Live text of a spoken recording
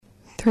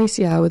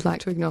3CR would like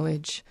to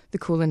acknowledge the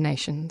Kulin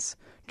Nations,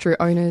 true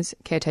owners,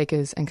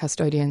 caretakers and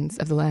custodians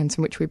of the lands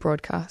from which we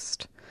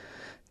broadcast.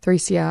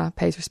 3CR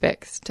pays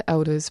respects to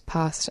elders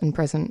past and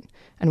present,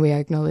 and we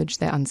acknowledge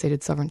their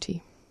unceded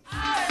sovereignty.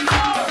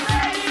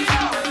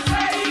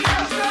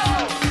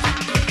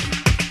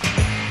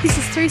 This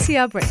is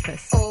 3CR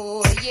Breakfast.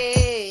 Oh,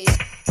 yeah.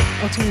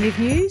 Alternative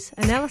news,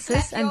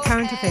 analysis and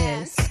current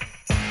affairs.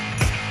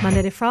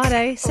 Monday to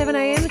Friday,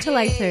 7am till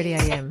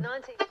 8:30am.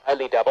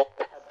 Only double.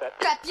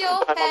 Clap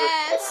your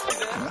hands.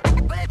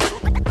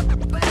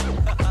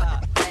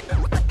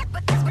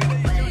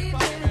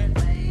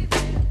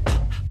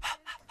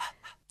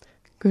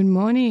 Good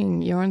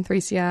morning. You're on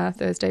 3CR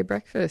Thursday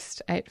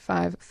Breakfast,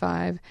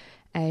 8:55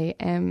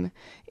 a.m.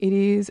 It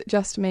is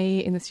just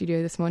me in the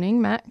studio this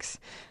morning, Max.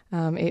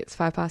 It's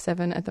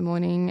 7:05 at the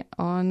morning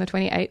on the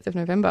 28th of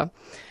November.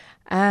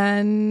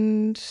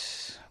 And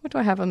what do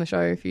I have on the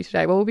show for you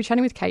today? Well, we'll be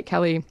chatting with Kate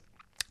Kelly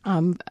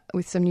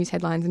with some news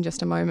headlines in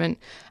just a moment.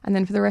 And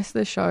then for the rest of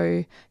the show,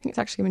 I think it's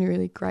actually going to be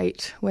really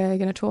great. We're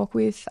going to talk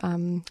with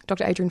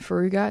Dr. Adrian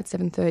Faruga at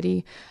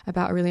 7:30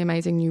 about a really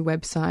amazing new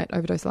website,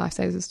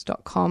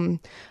 overdoselifesavers.com,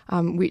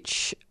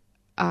 which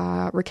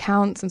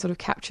recounts and sort of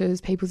captures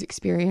people's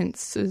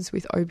experiences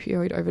with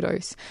opioid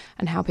overdose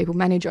and how people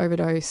manage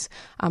overdose,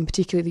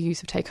 particularly the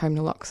use of take-home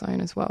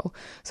naloxone as well.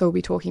 So we'll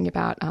be talking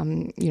about,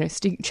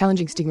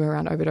 challenging stigma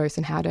around overdose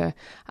and how to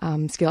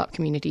skill up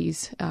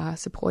communities,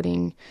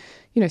 supporting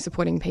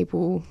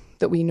people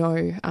that we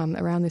know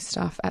around this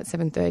stuff at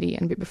 7:30.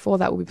 And a bit before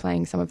that, we'll be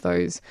playing some of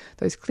those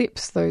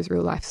clips, those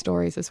real-life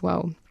stories as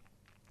well.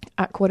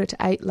 At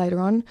 7:45 later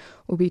on,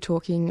 we'll be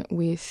talking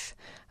with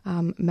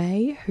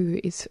May, who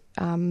is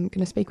going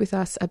to speak with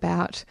us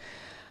about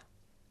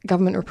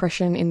government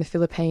repression in the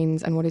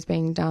Philippines and what is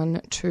being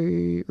done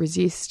to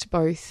resist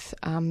both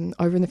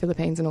over in the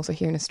Philippines and also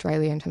here in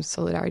Australia in terms of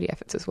solidarity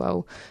efforts as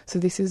well. So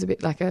this is a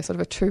bit like a sort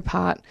of a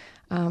two-part,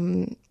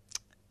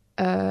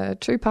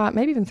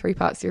 maybe even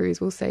three-part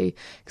series, we'll see,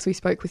 because we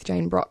spoke with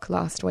Jane Brock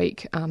last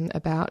week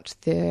about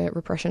the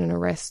repression and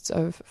arrests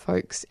of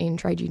folks in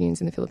trade unions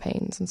in the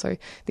Philippines. And so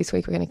this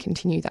week we're going to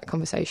continue that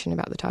conversation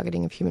about the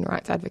targeting of human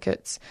rights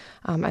advocates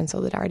and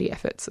solidarity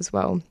efforts as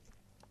well.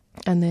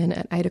 And then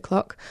at 8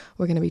 o'clock,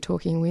 we're going to be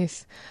talking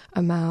with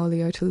Amal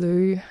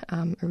Leotalu,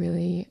 a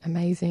really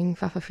amazing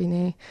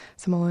Fa'afafine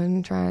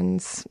Samoan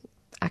trans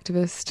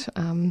activist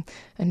and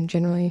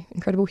generally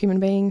incredible human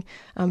being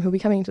who'll be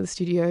coming into the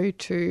studio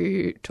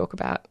to talk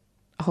about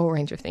a whole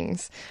range of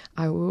things.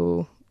 I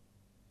will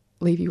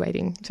leave you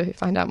waiting to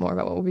find out more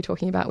about what we'll be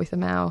talking about with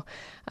Amal.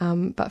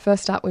 But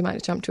first up, we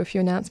might jump to a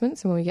few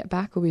announcements, and when we get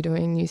back, we'll be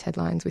doing news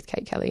headlines with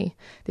Kate Kelly.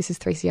 This is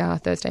 3CR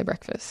Thursday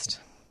Breakfast.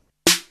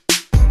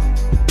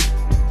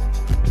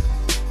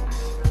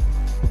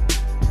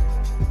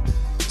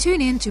 Tune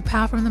in to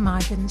Power from the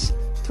Margins,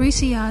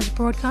 3CR's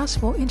broadcast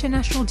for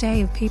International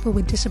Day of People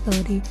with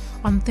Disability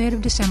on 3rd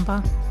of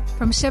December.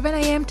 From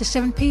 7am to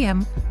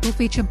 7pm, will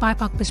feature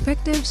BIPOC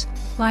perspectives,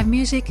 live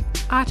music,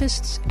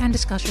 artists and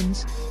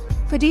discussions.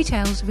 For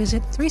details,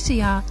 visit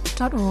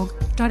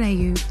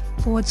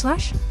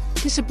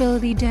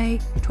 3cr.org.au/Disability Day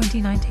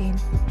 2019.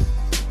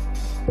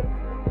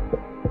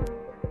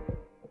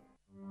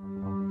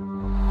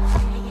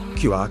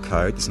 QR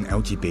Code is an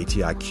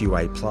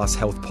LGBTIQA+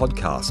 health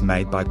podcast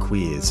made by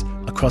queers.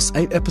 Across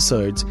 8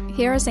 episodes,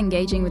 hear us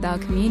engaging with our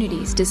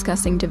communities,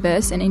 discussing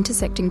diverse and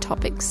intersecting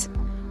topics.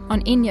 On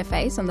In Your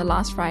Face on the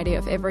last Friday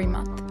of every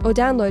month. Or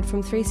download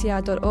from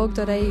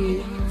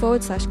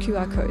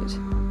 3cr.org.au/QR code.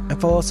 And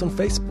follow us on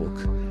Facebook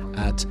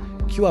at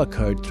QR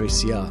Code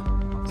 3CR.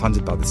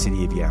 Funded by the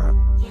City of Yarra.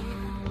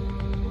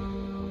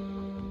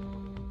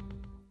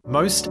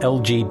 Most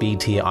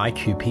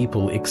LGBTIQ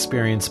people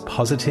experience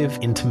positive,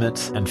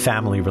 intimate and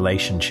family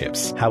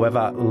relationships.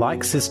 However,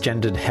 like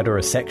cisgendered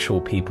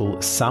heterosexual people,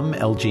 some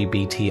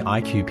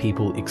LGBTIQ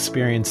people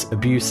experience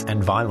abuse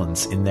and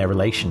violence in their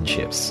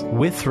relationships.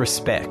 With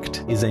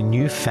Respect is a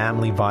new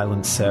family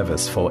violence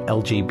service for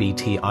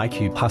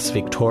LGBTIQ plus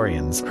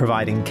Victorians,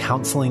 providing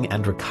counselling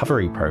and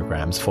recovery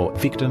programs for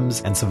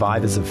victims and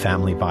survivors of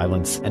family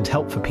violence and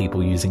help for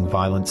people using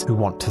violence who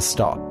want to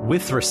stop.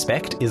 With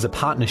Respect is a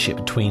partnership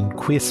between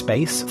Queer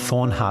Space,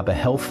 Thorn Harbour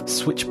Health,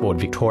 Switchboard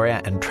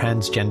Victoria and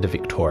Transgender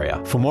Victoria.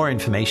 For more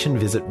information,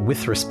 visit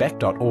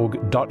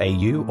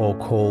withrespect.org.au or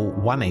call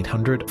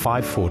 1800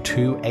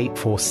 542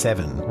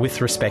 847.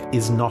 With Respect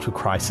is not a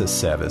crisis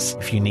service.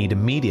 If you need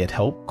immediate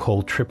help,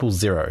 call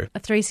 000. A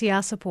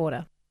 3CR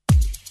supporter.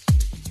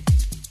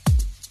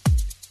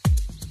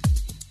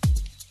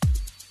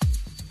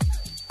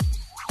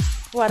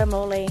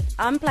 Guatemala.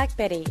 I'm Black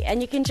Betty,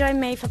 and you can join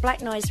me for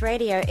Black Noise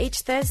Radio each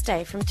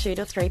Thursday from 2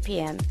 to 3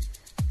 p.m.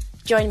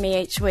 Join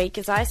me each week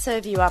as I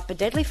serve you up a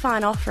deadly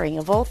fine offering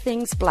of all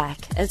things black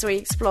as we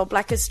explore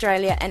Black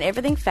Australia and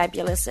everything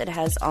fabulous it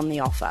has on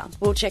the offer.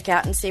 We'll check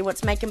out and see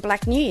what's making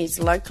black news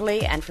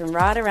locally and from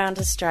right around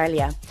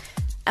Australia.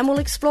 And we'll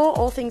explore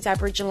all things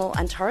Aboriginal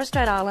and Torres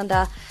Strait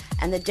Islander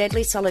and the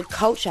deadly solid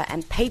culture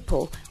and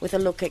people with a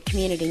look at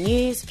community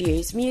news,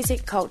 views,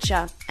 music,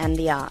 culture and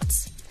the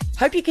arts.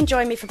 Hope you can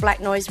join me for Black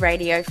Noise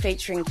Radio,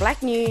 featuring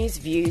black news,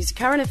 views,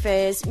 current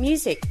affairs,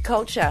 music,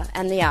 culture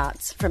and the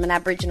arts from an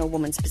Aboriginal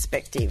woman's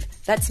perspective.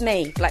 That's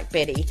me, Black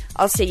Betty.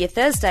 I'll see you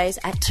Thursdays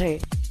at 2.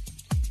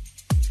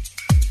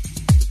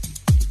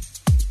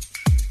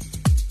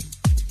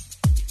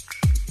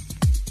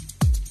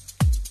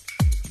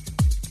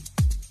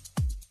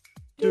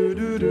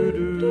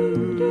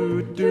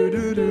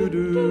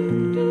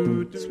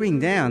 Swing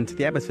down to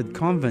the Abbotsford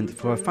Convent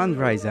for a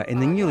fundraiser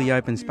in the newly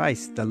opened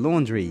space, The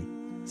Laundry.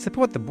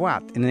 Support the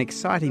Boat in an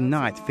exciting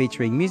night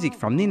featuring music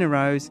from Nina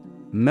Rose,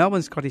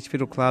 Melbourne Scottish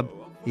Fiddle Club,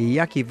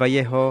 Yaki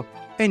Vallejo,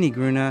 Ernie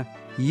Gruner,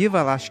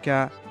 Yuval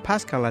Ashka,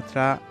 Pascal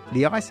Latra,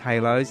 the Ice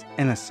Halos,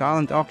 and a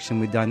silent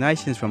auction with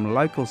donations from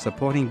local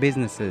supporting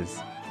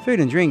businesses. Food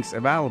and drinks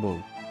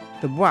available.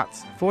 The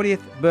Boat's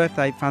 40th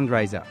birthday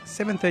fundraiser,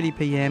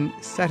 7:30pm,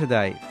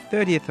 Saturday,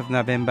 30th of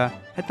November,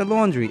 at The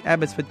Laundry,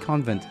 Abbotsford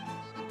Convent.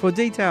 For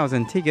details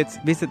and tickets,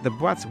 visit the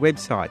Boat's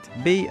website,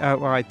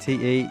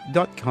 boite.com.au.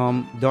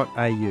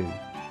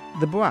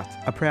 The Boat,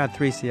 a proud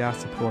 3CR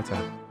supporter.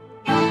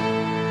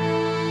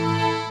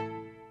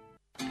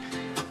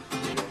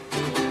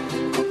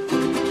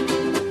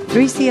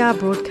 "3CR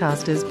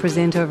broadcasters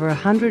present over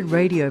 100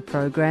 radio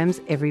programs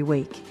every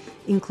week,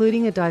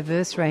 including a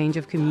diverse range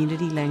of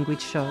community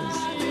language shows.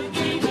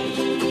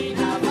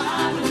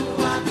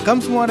 Come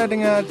semua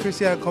dengar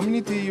 3CR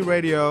Community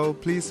Radio.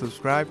 Please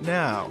subscribe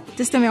now.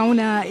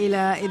 تستمعون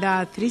إلى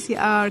إذاعة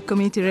 3CR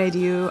Community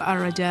Radio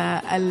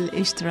الرجاء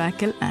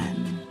الاشتراك الآن.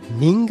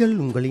 நீங்கள்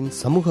உங்களின்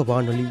சமூக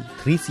வானொலி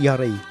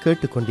 3CR-ஐ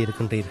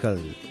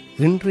கேட்டுக்கொண்டிருக்கின்றீர்கள்.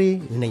 இன்றே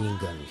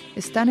இணையுங்கள்.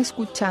 Están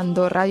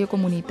escuchando Radio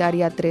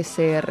Comunitaria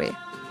 3CR.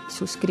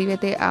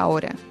 Suscríbete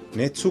ahora.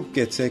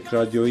 Netsuketsek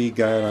radioi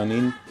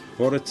gairanin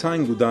Որը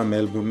գուդա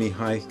Մելբուրնի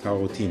հայ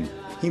քաղաքին։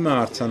 Հիմա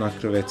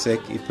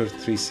արձանագրվեցեք իբր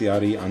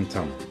 3CR-ի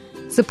անդամ։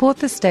 Support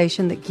the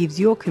station that gives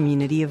your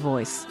community a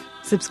voice.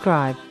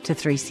 Subscribe to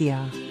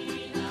 3CR.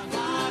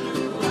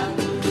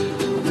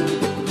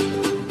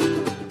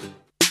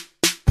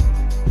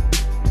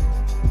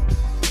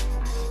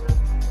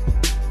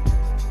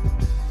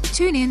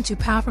 Tune in to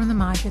Power from the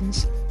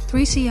Margins,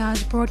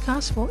 3CR's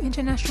broadcast for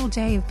International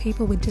Day of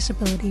People with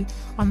Disability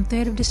on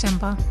 3rd of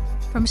December.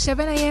 From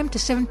 7am to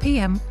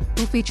 7pm,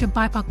 will feature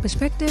BIPOC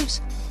perspectives,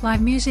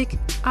 live music,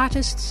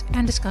 artists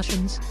and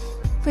discussions.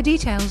 For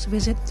details,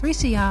 visit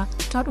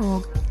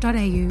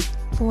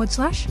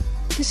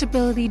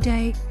 3cr.org.au/Disability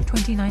Day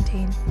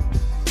 2019.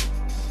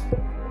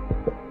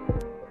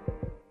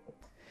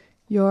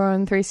 You're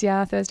on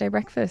 3CR Thursday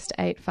Breakfast,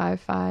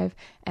 8:55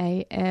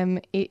 a.m.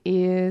 It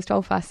is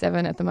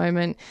 7:12 at the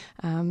moment,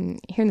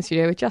 here in the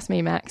studio with just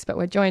me, Max, but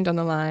we're joined on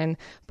the line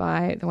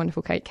by the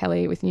wonderful Kate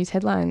Kelly with news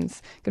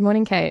headlines. Good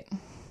morning, Kate.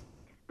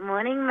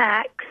 Morning,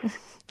 Max.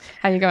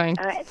 How are you going?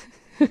 All right.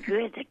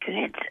 Good.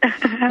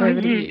 How are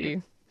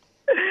you?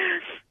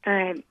 All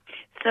right.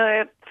 So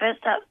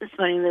first up this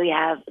morning we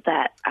have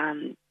that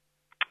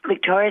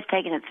Victoria's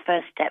taken its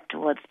first step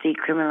towards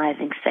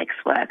decriminalising sex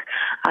work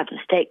after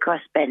State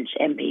Crossbench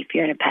MP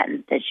Fiona Patten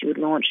said she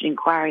would launch an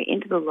inquiry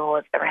into the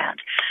laws around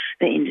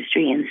the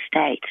industry in the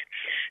state.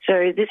 So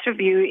this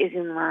review is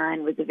in line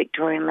with the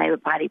Victorian Labor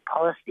Party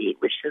policy,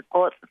 which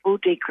supports the full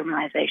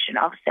decriminalisation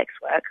of sex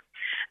work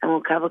and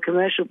will cover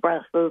commercial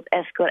brothels,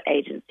 escort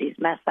agencies,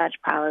 massage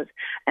parlours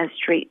and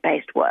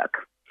street-based work.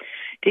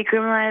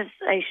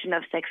 Decriminalisation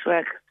of sex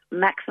work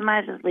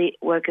maximises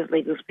workers'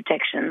 legal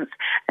protections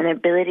and their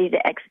ability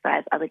to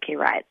exercise other key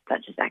rights,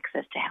 such as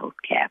access to health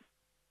care.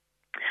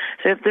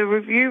 So if the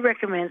review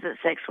recommends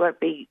that sex work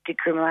be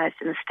decriminalised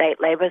in the state,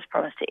 Labor has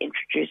promised to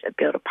introduce a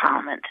bill to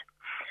Parliament.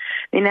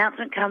 The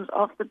announcement comes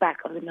off the back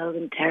of the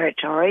Northern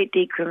Territory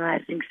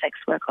decriminalising sex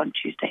work on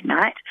Tuesday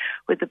night,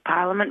 with the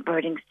Parliament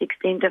voting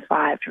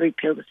 16-5 to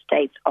repeal the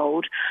state's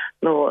old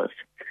laws.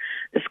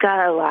 The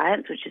Sky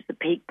Alliance, which is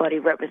the peak body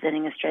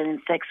representing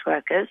Australian sex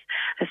workers,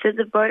 has said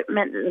the vote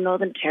meant that the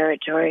Northern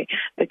Territory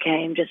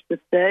became just the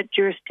third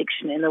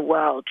jurisdiction in the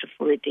world to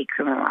fully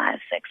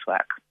decriminalise sex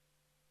work.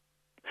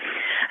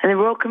 And the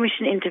Royal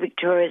Commission into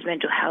Victoria's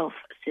mental health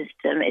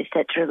system is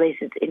set to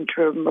release its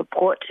interim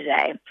report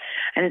today,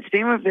 and it's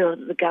been revealed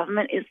that the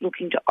government is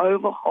looking to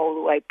overhaul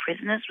the way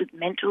prisoners with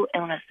mental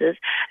illnesses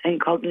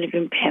and cognitive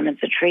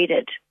impairments are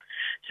treated.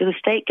 So the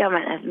state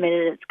government has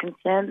admitted its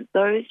concern that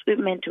those with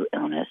mental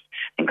illness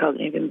and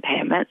cognitive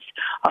impairments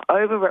are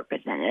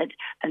overrepresented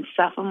and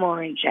suffer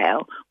more in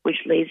jail,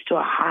 which leads to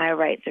a higher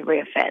rate of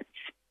reoffence.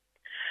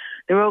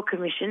 The Royal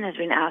Commission has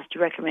been asked to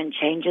recommend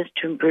changes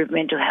to improve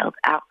mental health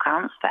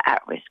outcomes for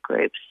at-risk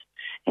groups,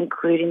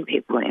 including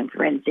people in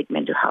forensic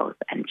mental health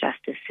and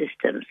justice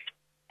systems.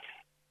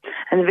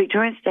 And the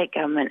Victorian State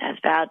Government has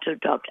vowed to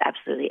adopt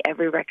absolutely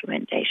every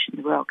recommendation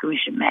the Royal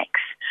Commission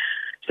makes.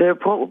 So the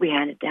report will be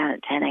handed down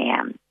at 10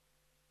 a.m.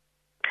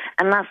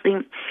 And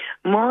lastly,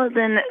 more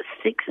than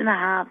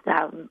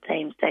 6,500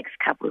 same-sex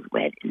couples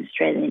wed in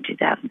Australia in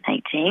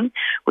 2018,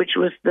 which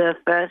was the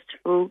first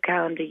full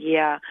calendar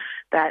year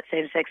that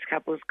same-sex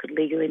couples could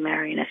legally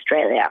marry in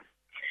Australia.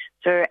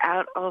 So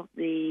out of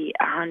the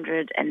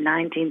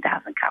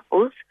 119,000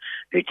 couples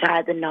who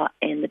tied the knot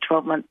in the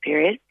 12-month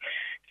period,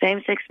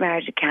 same-sex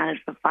marriage accounted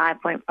for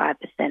 5.5%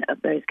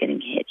 of those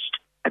getting hitched,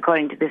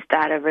 according to this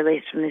data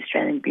released from the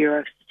Australian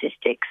Bureau of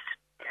Statistics.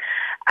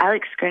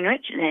 Alex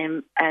Greenwich,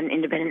 an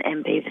independent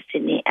MP for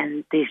Sydney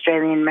and the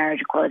Australian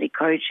Marriage Equality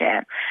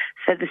Co-Chair,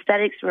 said the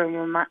statistics were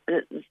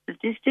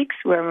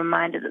a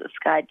reminder that the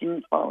sky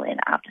didn't fall in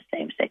after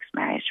same-sex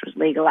marriage was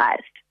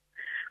legalised.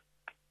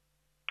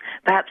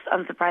 Perhaps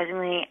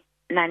unsurprisingly,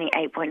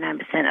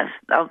 98.9%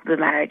 of the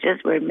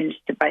marriages were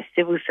administered by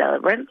civil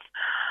celebrants,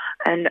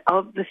 and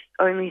of the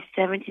only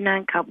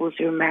 79 couples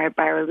who were married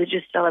by a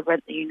religious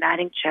celebrant, the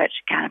Uniting Church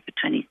accounted for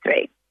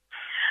 23.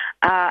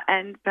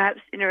 And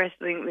perhaps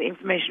interestingly, the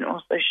information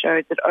also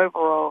showed that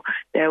overall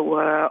there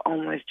were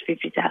almost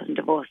 50,000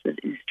 divorces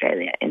in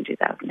Australia in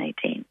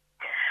 2018.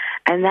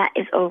 And that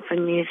is all for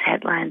news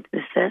headlines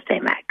this Thursday,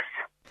 Max.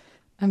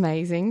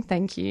 Amazing,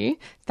 thank you.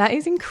 That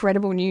is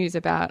incredible news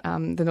about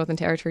the Northern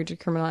Territory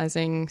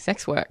decriminalising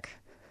sex work.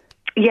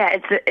 Yeah,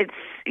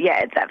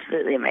 it's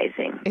absolutely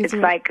amazing. It's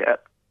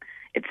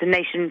a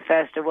nation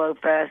first, a world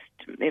first.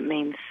 It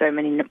means so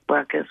many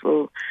workers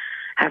will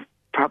have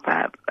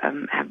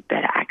have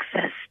better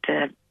access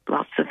to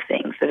lots of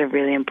things that are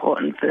really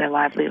important for their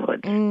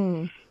livelihoods.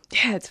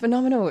 Yeah, it's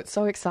phenomenal. It's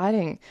so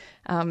exciting.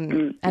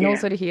 And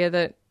also to hear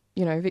that,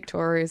 you know,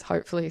 Victoria is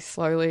hopefully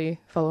slowly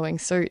following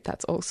suit.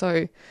 That's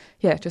also,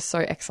 just so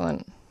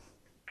excellent.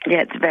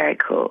 Yeah, it's very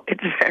cool.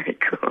 It's very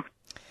cool.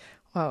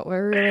 Well,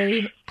 we're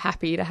really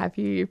happy to have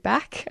you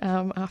back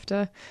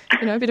after,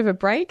 a bit of a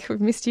break.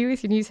 We've missed you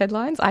with your news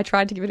headlines. I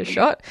tried to give it a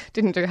shot,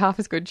 didn't do half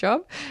as good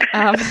job.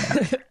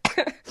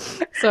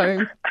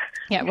 So,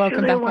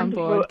 welcome back on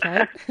board,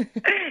 Kate.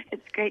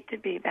 It's great to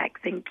be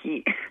back. Thank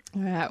you.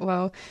 All right,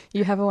 well,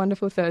 you have a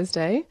wonderful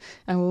Thursday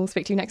and we'll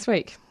speak to you next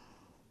week.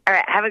 All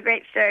right, have a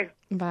great show.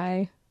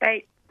 Bye.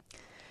 Bye.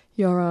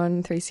 You're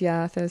on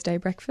 3CR Thursday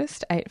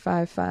Breakfast,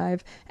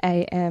 8:55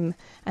 a.m.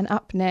 And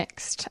up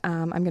next,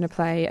 I'm going to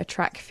play a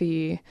track for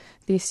you.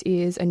 This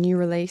is a new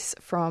release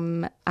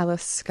from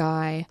Alice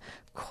Skye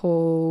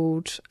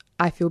called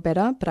I Feel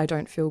Better, But I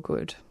Don't Feel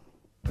Good.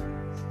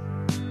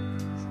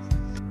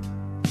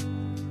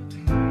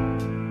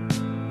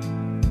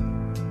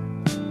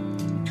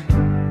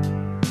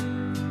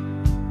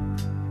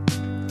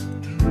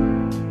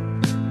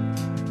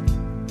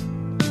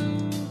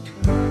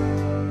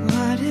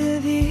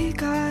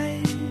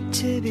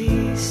 To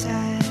be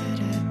sad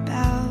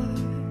about.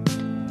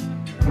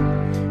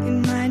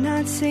 It might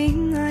not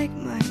seem like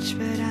much,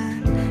 but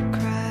I'm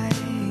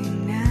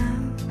crying now.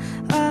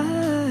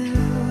 Oh,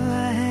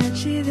 I had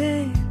you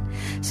then.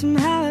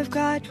 Somehow I've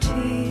got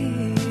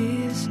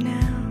tears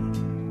now.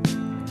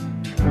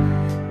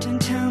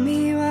 Don't tell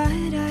me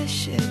what I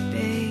should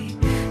be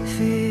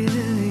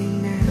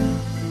feeling now.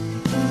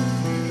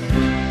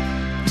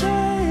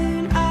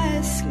 Don't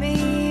ask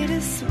me to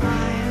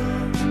smile.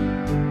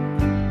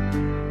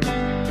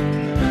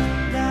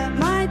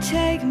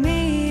 Take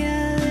me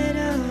a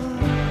little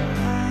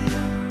while.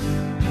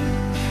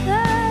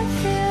 I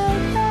feel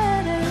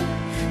better,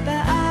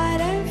 but I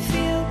don't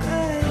feel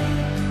good.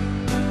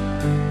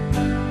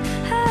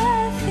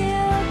 I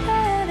feel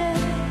better,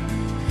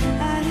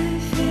 I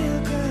don't feel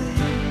good.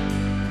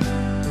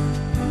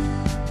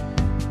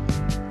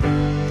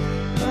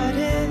 What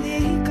have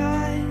you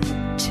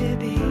got to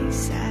be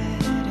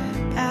sad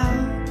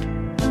about?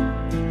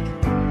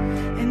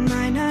 It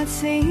might not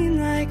seem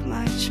like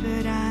much,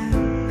 but I'm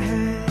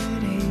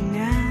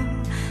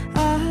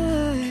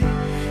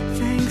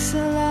a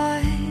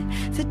lot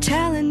for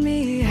telling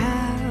me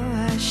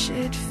how I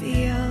should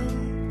feel.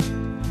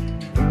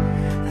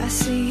 I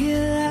see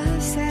your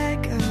love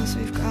sad girls,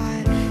 we've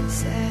got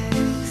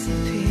sex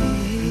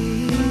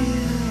appeal.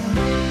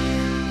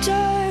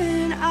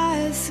 Don't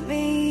ask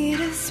me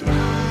to smile.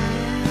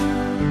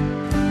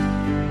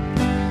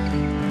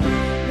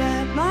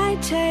 That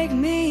might take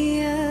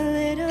me a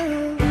little.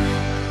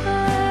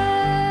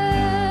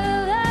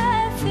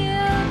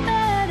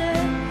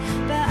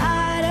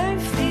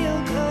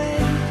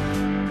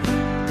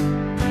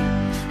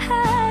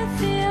 I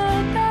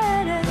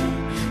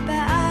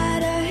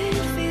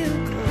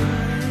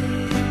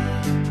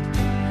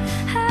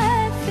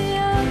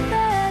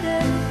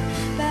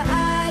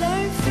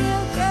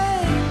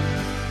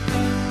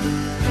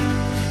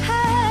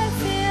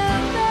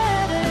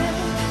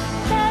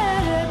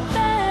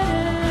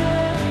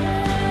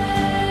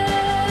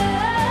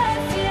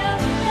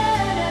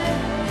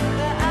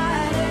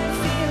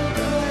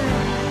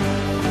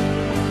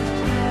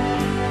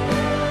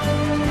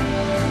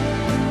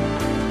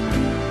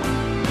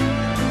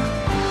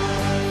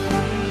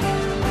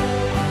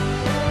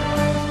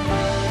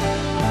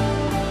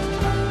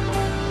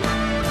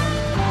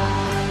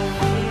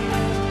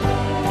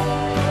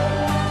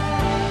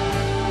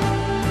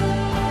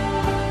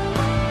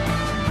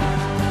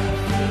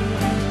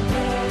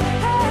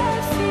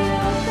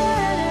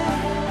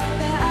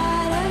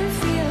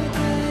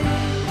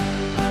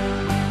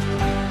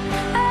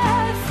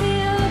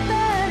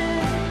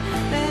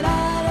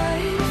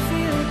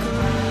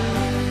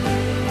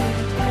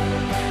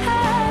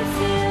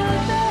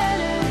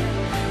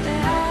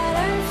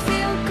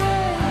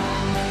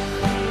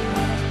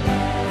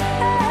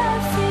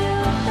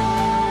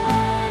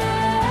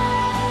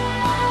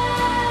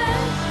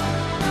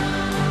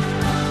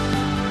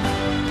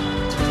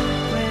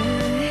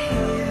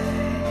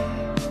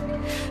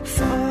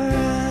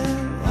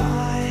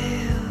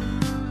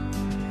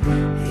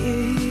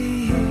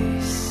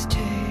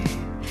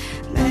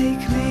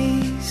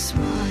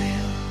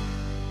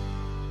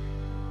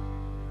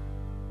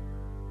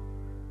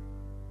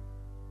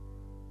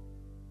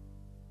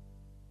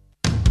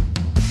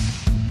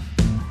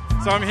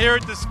So I'm here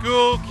at the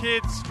School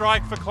Kids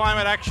Strike for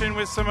Climate Action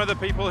with some of the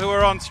people who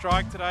are on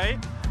strike today.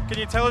 Can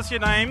you tell us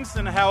your names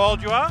and how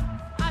old you are?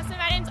 So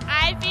my name's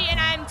Ivy and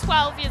I'm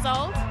 12 years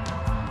old.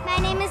 My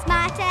name is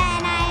Marta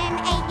and I am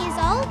 8 years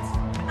old.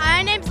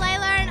 My name's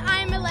Layla and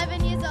I'm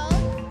 11 years old.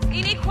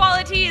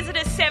 Inequality is at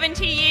a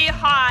 70-year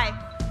high.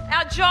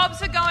 Our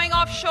jobs are going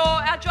offshore,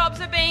 our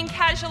jobs are being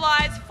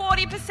casualised,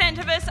 40%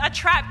 of us are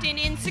trapped in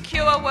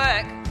insecure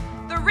work.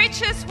 The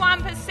richest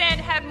 1%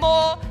 have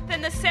more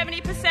than the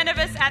 70% of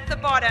us at the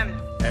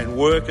bottom. And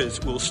workers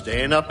will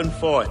stand up and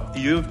fight.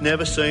 You've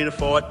never seen a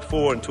fight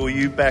before until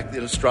you back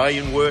the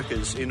Australian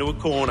workers into a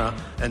corner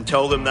and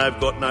tell them they've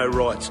got no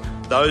rights.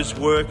 Those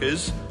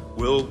workers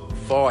will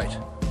fight.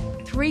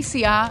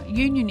 3CR,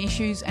 Union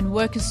Issues and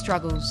Workers'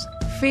 Struggles.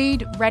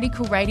 Feed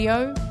Radical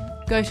Radio.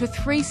 Go to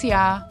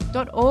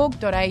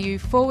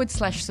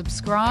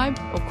 3cr.org.au/subscribe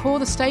or call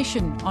the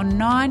station on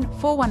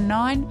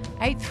 9419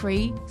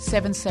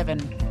 8377.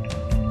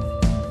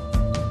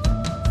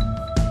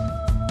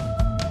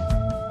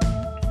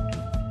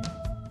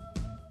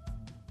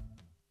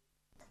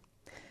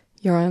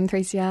 You're on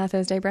 3CR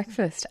Thursday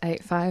Breakfast,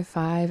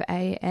 8:55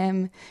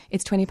 a.m.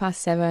 It's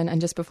 7:20,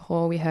 and just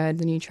before we heard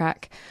the new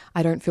track,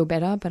 I feel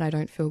better, but I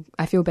don't feel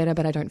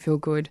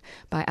good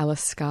by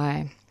Alice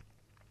Skye.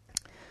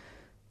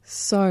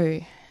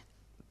 So,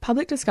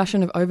 public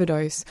discussion of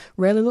overdose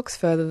rarely looks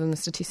further than the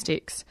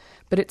statistics,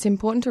 but it's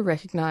important to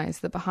recognise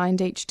that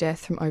behind each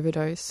death from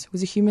overdose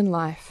was a human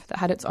life that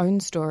had its own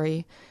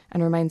story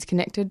and remains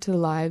connected to the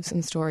lives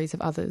and stories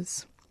of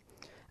others.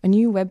 A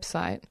new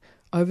website,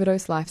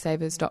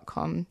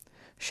 OverdoseLifesavers.com,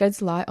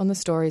 sheds light on the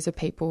stories of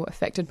people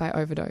affected by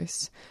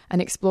overdose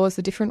and explores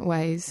the different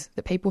ways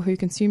that people who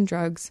consume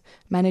drugs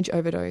manage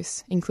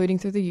overdose, including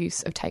through the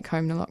use of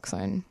take-home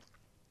naloxone.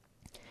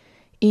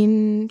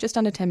 In just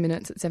under 10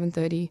 minutes at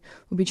 7:30,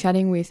 we'll be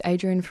chatting with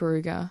Adrian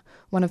Faruga,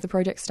 one of the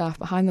project staff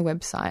behind the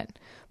website.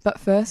 But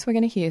first, we're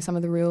going to hear some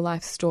of the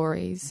real-life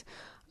stories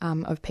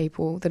of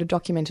people that are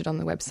documented on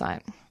the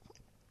website.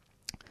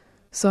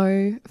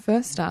 So,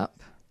 first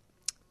up,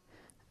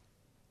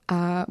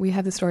 we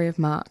have the story of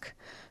Mark,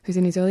 who's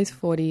in his early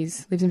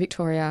 40s, lives in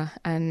Victoria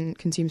and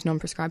consumes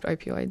non-prescribed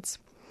opioids.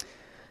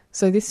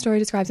 So this story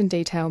describes in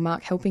detail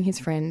Mark helping his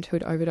friend who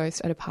had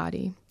overdosed at a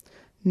party.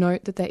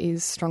 Note that there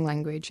is strong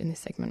language in this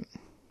segment.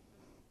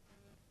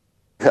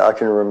 I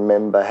can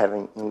remember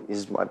he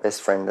was my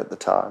best friend at the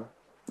time.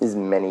 This is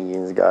many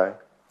years ago.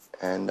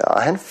 And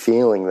I had a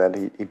feeling that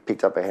he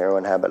picked up a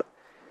heroin habit.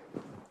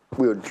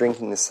 We were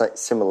drinking the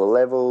similar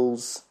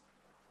levels.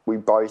 We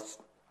both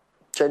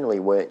generally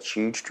weren't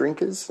huge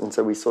drinkers. And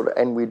so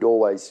we'd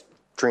always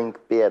drink,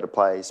 be at a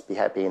place, be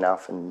happy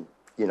enough, and,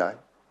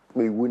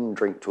 we wouldn't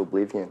drink to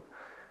oblivion.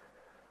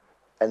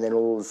 And then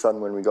all of a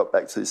sudden when we got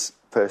back to this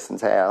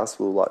person's house,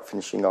 we were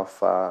finishing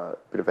off a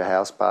bit of a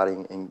house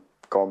party and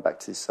going back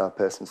to this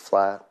person's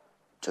flat.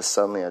 Just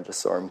suddenly I just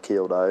saw him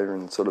keeled over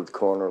in sort of the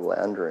corner of the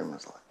lounge room. I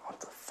was like, what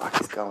the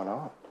fuck is going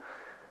on?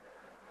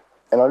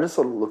 And I just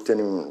sort of looked at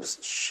him and was,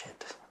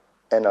 shit.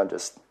 And I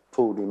just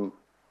pulled him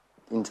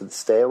into the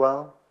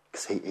stairwell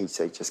because he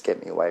said, just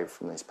get me away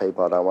from these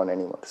people. I don't want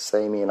anyone to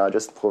see me. And I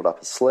just pulled up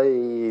his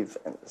sleeve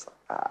and it was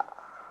like,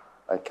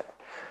 okay.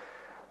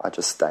 I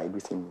just stayed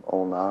with him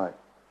all night.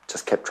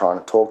 Just kept trying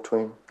to talk to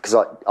him because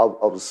I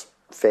was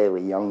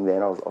fairly young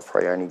then. I was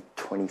probably only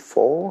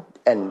 24,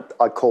 and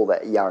I call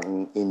that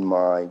young in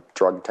my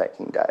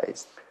drug-taking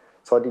days.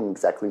 So I didn't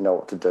exactly know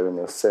what to do, and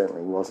there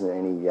certainly wasn't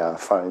any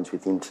phones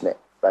with internet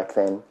back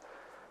then.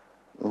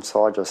 And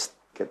so I just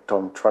kept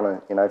on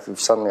trying to, if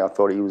suddenly I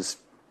thought he was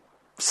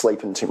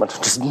sleeping too much,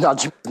 I'd just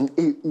nudge him.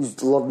 He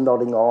was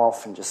nodding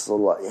off and just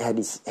sort of had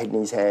his head in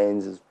his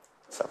hands and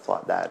stuff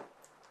like that.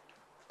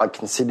 I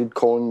considered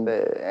calling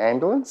the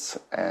ambulance,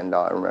 and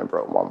I remember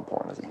at one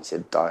point he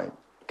said, don't,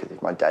 because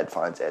if my dad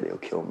finds out, he'll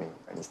kill me.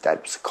 And his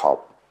dad was a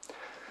cop.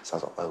 So I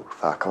was like, oh,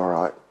 fuck, all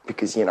right.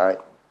 Because, you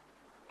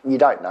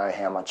don't know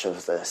how much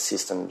of the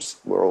systems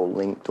were all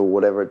linked or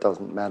whatever, it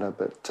doesn't matter.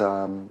 But,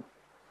 and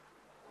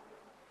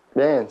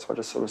so I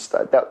just sort of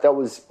stayed. That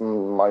was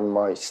my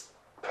most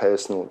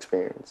personal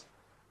experience.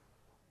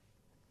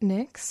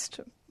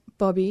 Next,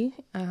 Bobby,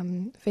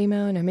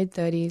 female in her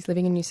mid-30s,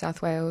 living in New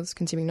South Wales,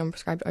 consuming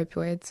non-prescribed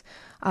opioids,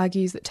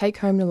 argues that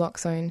take-home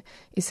naloxone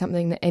is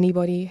something that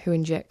anybody who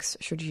injects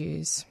should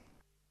use.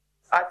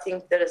 I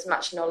think that as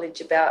much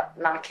knowledge about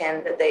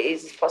Narcan that there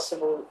is as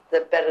possible,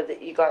 the better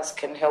that you guys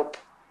can help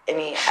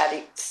any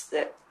addicts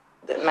that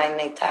may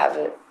need to have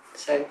it.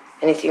 So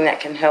anything that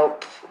can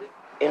help,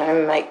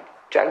 make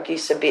drug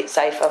use a bit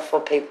safer for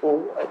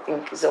people, I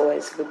think is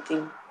always a good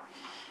thing.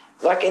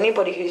 Like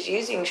anybody who's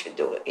using should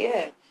do it,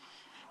 yeah.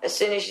 As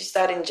soon as you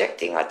start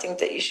injecting, I think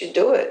that you should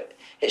do it.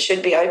 It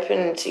should be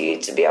open to you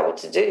to be able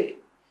to do.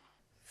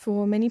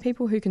 For many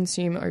people who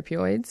consume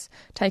opioids,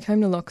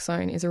 take-home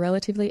naloxone is a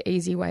relatively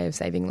easy way of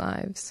saving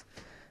lives.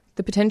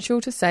 The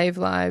potential to save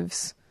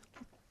lives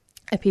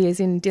appears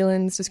in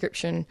Dylan's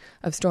description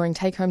of storing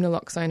take-home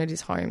naloxone at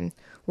his home,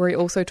 where he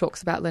also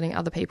talks about letting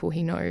other people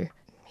he knows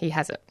he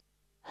has it.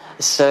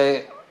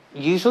 So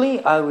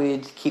Usually I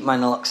would keep my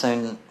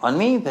naloxone on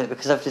me, but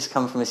because I've just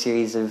come from a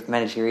series of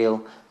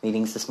managerial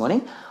meetings this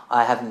morning,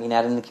 I haven't been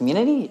out in the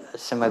community,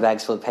 so my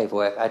bag's full of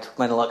paperwork. I took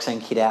my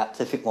naloxone kit out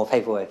to fit more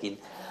paperwork in.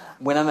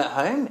 When I'm at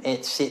home,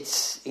 it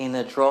sits in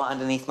a drawer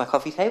underneath my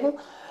coffee table.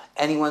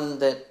 Anyone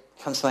that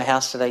comes to my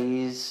house that I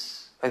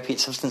use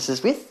opiate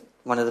substances with,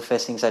 one of the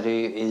first things I do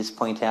is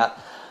point out,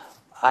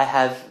 I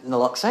have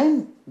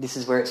naloxone, this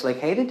is where it's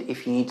located.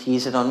 If you need to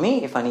use it on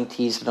me, if I need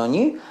to use it on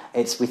you,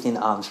 it's within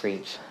arm's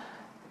reach.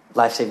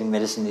 Life-saving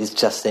medicine is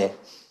just there.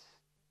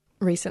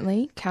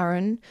 Recently,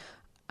 Karen,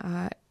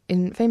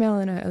 female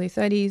in her early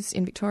 30s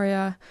in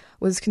Victoria,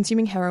 was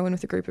consuming heroin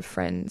with a group of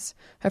friends.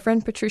 Her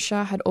friend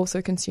Patricia had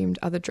also consumed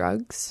other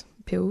drugs,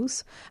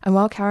 pills, and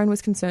while Karen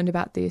was concerned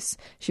about this,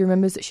 she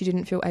remembers that she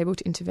didn't feel able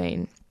to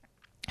intervene.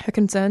 Her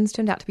concerns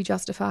turned out to be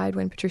justified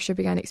when Patricia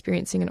began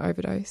experiencing an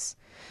overdose.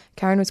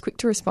 Karen was quick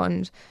to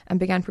respond and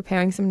began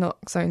preparing some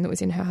naloxone that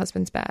was in her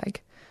husband's bag.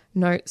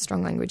 Note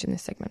strong language in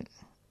this segment.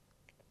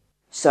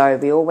 So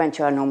we all went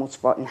to our normal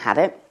spot and had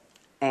it.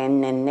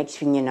 And then next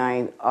thing you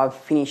know, I've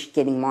finished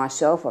getting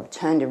myself. I've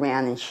turned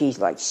around and she's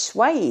like,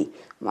 "Sway."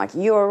 I'm like,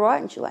 "You all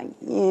right?" And she's like,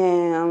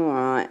 "Yeah, I'm all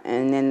right."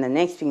 And then the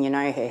next thing you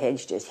know, her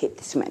head's just hit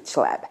the cement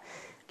slab.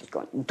 Just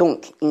gone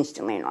dunk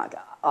instantly. And I go,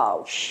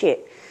 "Oh,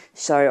 shit."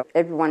 So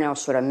everyone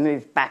else sort of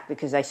moved back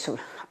because I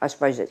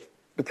suppose it's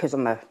because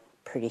I'm a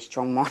pretty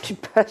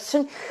strong-minded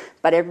person.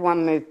 But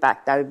everyone moved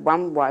back.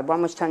 One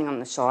was turning on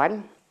the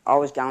side. I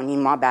was going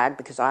in my bag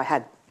because I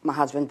had my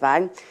husband's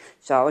bag,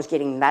 so I was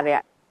getting that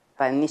out.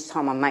 But this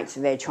time my mates are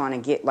there trying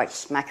to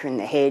smack her in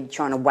the head,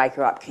 trying to wake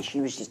her up because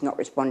she was just not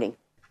responding.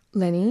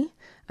 Lenny,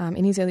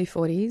 in his early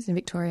 40s in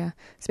Victoria,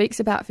 speaks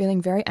about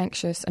feeling very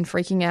anxious and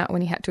freaking out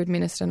when he had to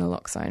administer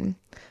naloxone.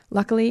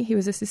 Luckily, he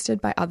was assisted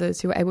by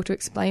others who were able to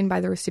explain to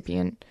the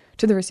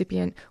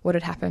recipient what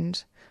had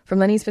happened. From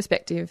Lenny's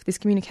perspective, this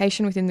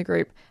communication within the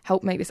group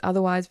helped make this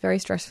otherwise very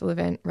stressful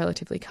event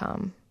relatively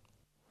calm.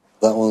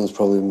 That one was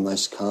probably the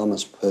most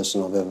calmest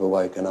person I've ever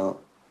woken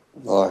up.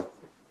 Like,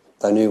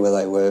 they knew where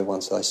they were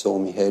once they saw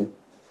me head.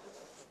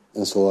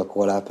 And so, like,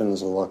 what happened? It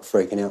was like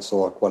freaking out. So,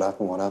 like, what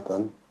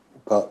happened?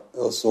 But it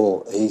was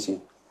all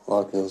easy.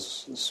 Like, it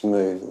was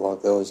smooth.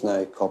 Like, there was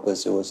no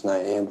coppers, there was no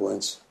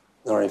ambulance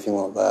or anything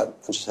like that.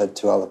 I just had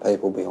two other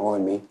people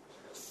behind me.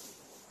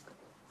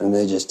 And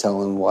they're just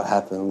telling what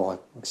happened, like,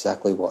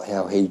 exactly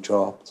how he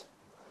dropped.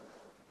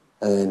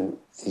 And then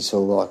he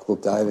sort of, like,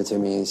 looked over to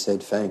me and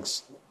said,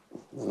 "Thanks."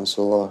 And I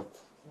sort of like,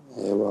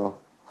 "Yeah, well,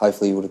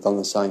 hopefully you would have done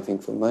the same thing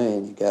for me."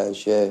 And he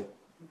goes, "Yeah,"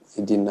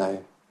 he didn't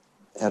know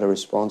how to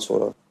respond,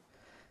 sort of.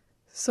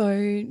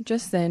 So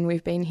just then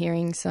we've been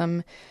hearing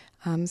some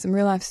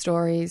real-life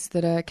stories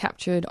that are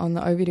captured on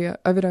the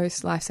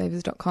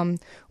OverdoseLifesavers.com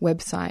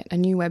website, a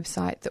new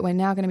website that we're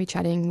now going to be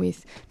chatting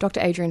with Dr.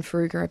 Adrian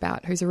Fruger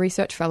about, who's a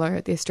research fellow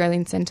at the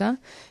Australian Centre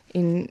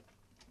in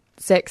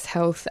Sex,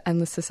 Health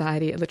and the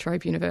Society at La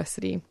Trobe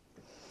University.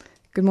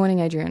 Good morning,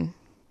 Adrian.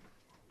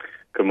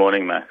 Good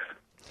morning, Max.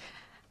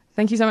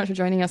 Thank you so much for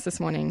joining us this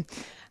morning.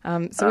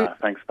 Thanks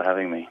for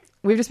having me.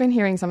 We've just been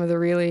hearing some of the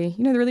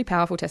really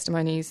powerful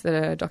testimonies that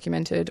are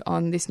documented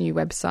on this new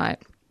website.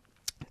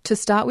 To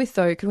start with,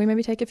 though, could we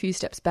maybe take a few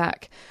steps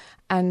back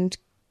and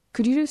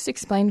could you just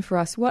explain for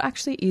us what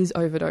actually is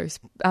overdose,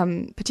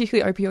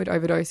 particularly opioid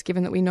overdose,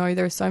 given that we know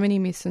there are so many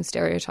myths and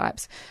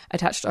stereotypes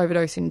attached to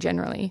overdose in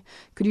generally?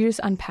 Could you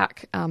just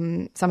unpack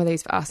some of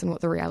these for us and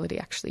what the reality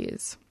actually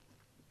is?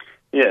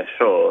 Yeah,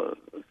 sure.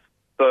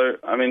 So,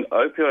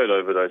 opioid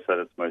overdose at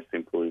its most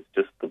simple is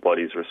just the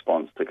body's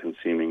response to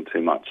consuming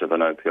too much of an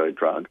opioid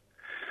drug.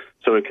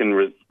 So it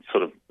can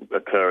sort of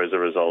occur as a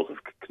result of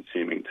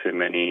consuming too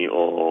many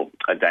or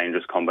a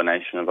dangerous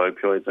combination of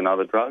opioids and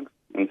other drugs.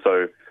 And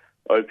so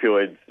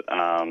opioids,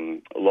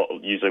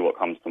 usually what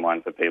comes to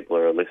mind for people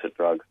are illicit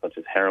drugs such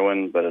as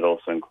heroin, but it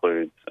also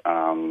includes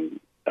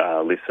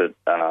illicit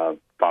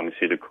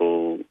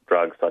pharmaceutical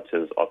drugs such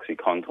as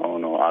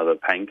OxyContin or other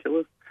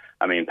painkillers.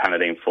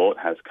 Panadeine Forte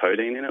has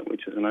codeine in it,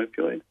 which is an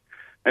opioid.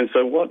 And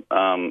so what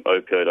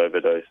opioid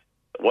overdose,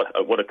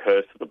 what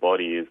occurs to the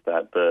body is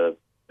that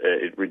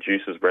it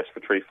reduces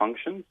respiratory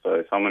function.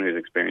 So someone who's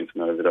experienced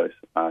an overdose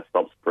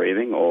stops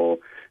breathing, or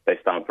they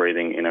start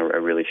breathing in a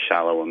really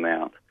shallow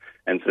amount.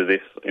 And so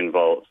this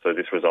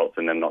results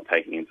in them not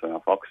taking in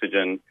enough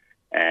oxygen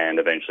and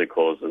eventually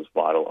causes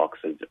vital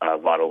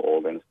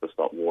organs to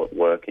stop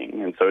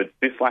working. And so it's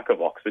this lack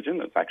of oxygen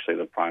that's actually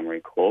the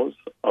primary cause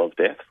of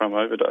death from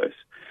overdose.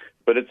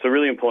 But it's a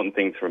really important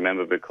thing to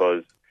remember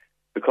because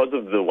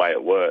of the way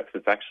it works,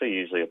 it's actually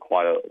usually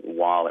quite a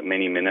while,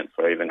 many minutes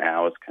or even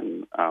hours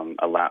can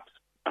elapse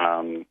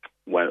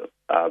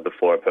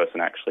before a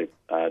person actually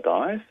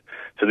dies.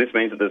 So this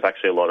means that there's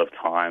actually a lot of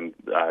time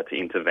to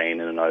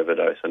intervene in an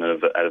overdose and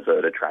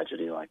avert a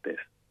tragedy like this.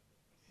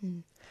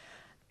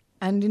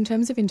 And in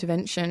terms of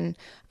intervention,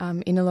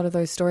 in a lot of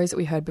those stories that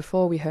we heard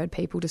before, we heard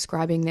people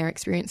describing their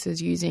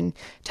experiences using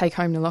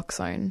take-home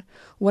naloxone.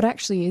 What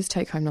actually is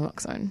take-home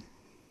naloxone?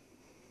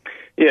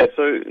 Yeah,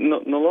 so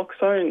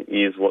naloxone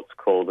is what's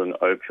called an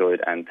opioid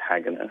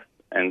antagonist.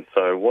 And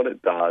so what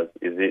it does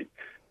is it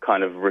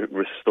kind of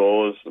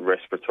restores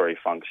respiratory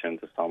function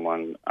to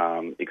someone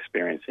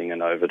experiencing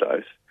an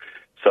overdose.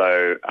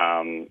 So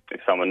if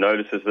someone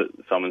notices that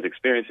someone's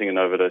experiencing an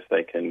overdose,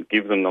 they can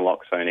give them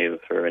naloxone either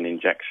through an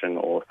injection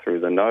or through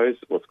the nose,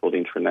 what's called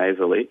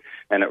intranasally,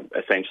 and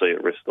essentially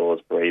it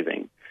restores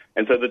breathing.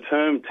 And so the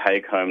term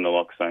take-home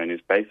naloxone is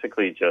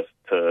basically just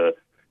a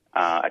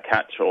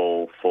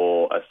catch-all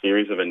for a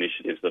series of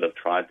initiatives that have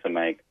tried to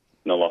make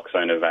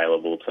naloxone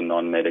available to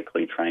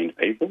non-medically trained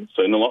people.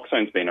 So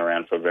naloxone's been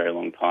around for a very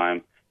long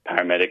time.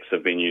 Paramedics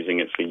have been using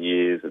it for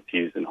years. It's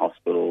used in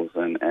hospitals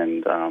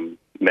and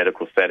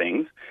medical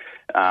settings.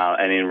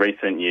 And in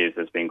recent years,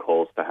 there's been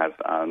calls to have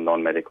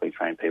non-medically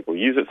trained people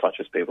use it, such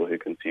as people who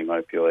consume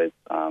opioids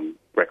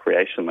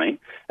recreationally.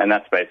 And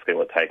that's basically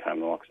what take-home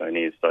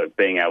naloxone is. So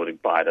being able to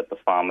buy it at the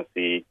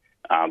pharmacy,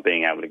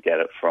 being able to get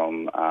it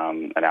from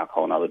an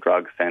alcohol and other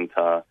drug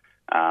centre,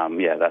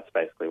 that's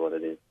basically what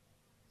it is.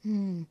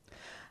 Mm.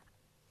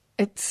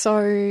 It's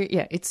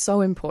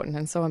so important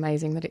and so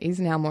amazing that it is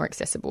now more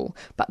accessible.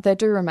 But there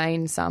do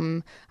remain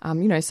some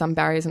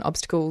barriers and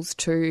obstacles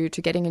to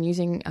getting and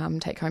using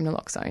take-home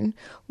naloxone.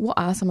 What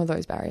are some of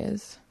those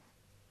barriers?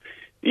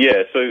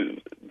 Yeah, so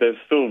there's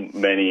still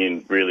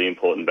many really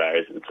important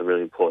barriers. It's a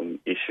really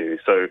important issue.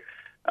 So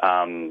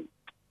take-home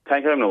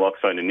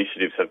naloxone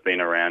initiatives have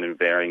been around in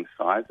varying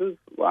sizes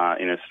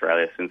in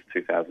Australia since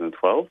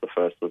 2012. The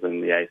first was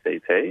in the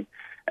ACT.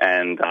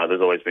 And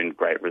there's always been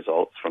great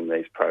results from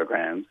these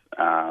programs,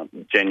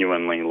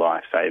 genuinely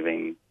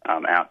life-saving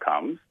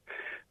outcomes.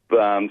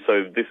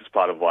 So this is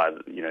part of why,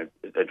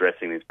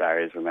 addressing these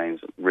barriers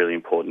remains a really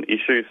important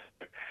issue.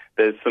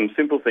 There's some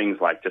simple things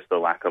like just the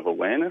lack of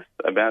awareness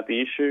about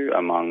the issue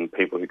among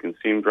people who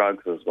consume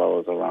drugs as well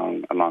as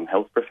among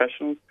health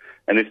professionals.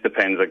 And this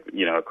depends,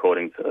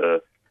 according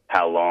to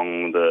how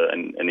long the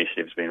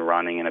initiative's been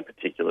running in a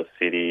particular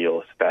city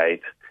or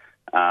state.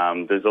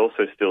 There's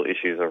also still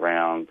issues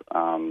around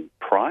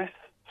price.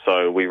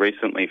 So we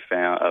recently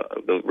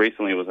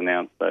recently was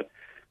announced that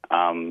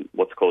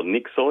what's called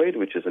Nixoid,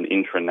 which is an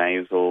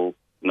intranasal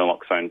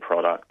naloxone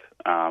product,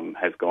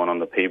 has gone on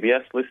the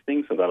PBS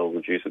listing, so that'll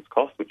reduce its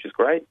cost, which is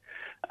great.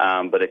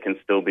 But it can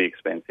still be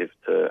expensive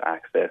to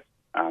access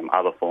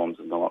other forms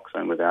of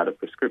naloxone without a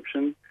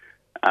prescription.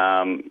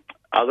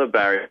 Other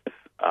barriers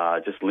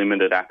just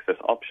limited access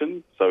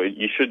options. So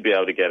you should be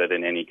able to get it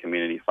in any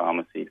community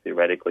pharmacy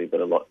theoretically, but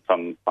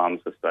some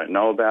pharmacists don't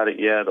know about it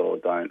yet or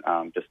don't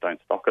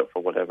stock it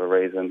for whatever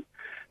reason.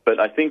 But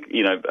I think,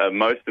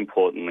 most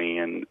importantly,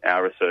 in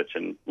our research,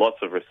 and lots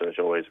of research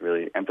always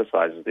really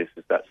emphasises this,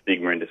 is that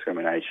stigma and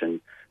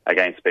discrimination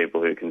against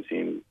people who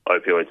consume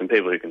opioids and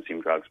people who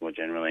consume drugs more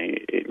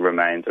generally. It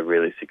remains a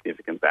really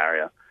significant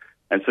barrier.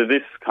 And so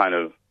this kind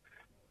of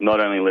not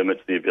only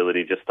limits the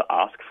ability just to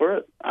ask for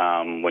it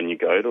when you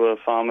go to a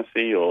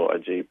pharmacy or a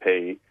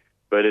GP,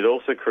 but it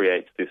also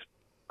creates this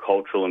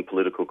cultural and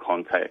political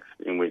context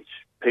in which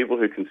people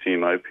who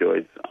consume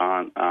opioids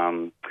aren't,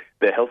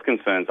 their health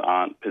concerns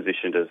aren't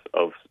positioned as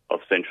of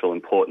central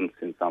importance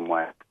in some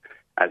way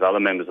as other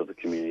members of the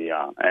community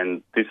are.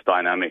 And this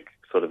dynamic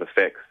sort of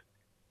affects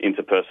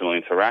interpersonal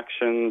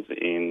interactions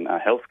in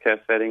healthcare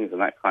settings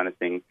and that kind of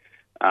thing.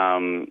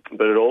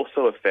 But it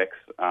also affects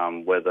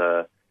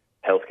whether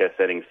healthcare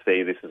settings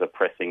see this as a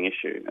pressing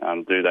issue.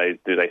 Do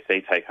they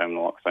see take-home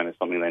naloxone as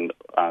something they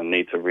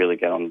need to really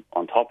get on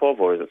top of,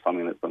 or is it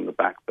something that's on the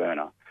back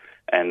burner?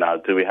 And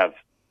do we have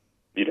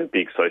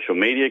big social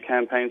media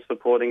campaigns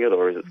supporting it,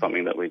 or is it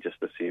something that we just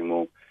assume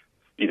will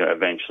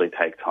eventually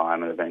take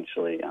time and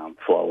eventually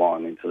flow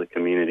on into the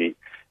community?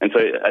 And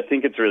so I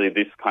think it's really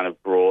this kind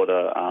of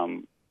broader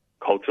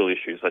cultural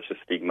issue, such as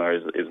stigma,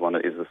 is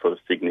a sort of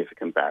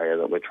significant barrier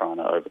that we're trying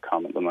to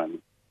overcome at the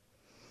moment.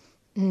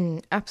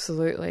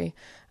 Absolutely.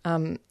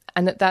 And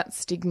that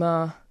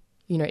stigma,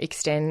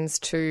 extends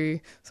to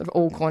sort of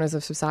all corners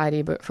of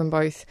society, but from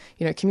both,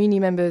 community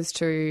members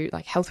to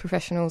like health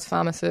professionals,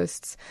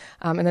 pharmacists,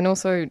 and then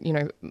also,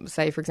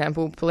 say, for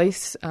example,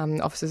 police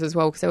officers as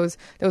well. Because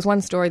there was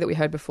one story that we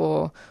heard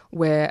before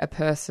where a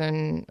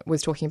person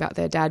was talking about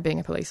their dad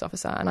being a police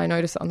officer. And I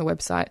noticed that on the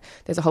website,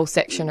 there's a whole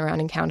section around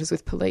encounters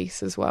with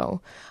police as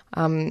well.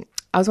 I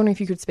was wondering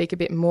if you could speak a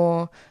bit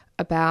more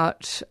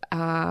about,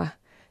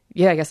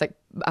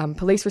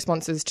 police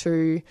responses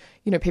to,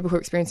 people who are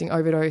experiencing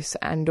overdose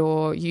and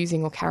or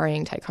using or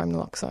carrying take-home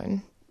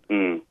naloxone.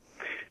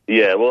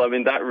 Yeah, well, I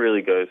mean, that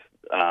really goes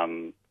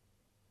to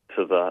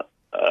the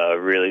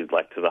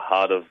to the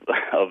heart of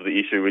the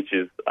issue, which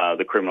is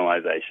the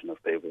criminalisation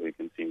of people who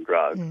consume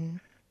drugs.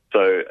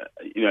 So,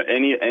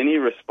 any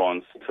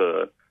response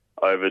to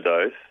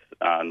overdose,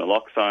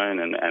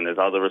 naloxone, and there's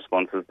other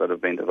responses that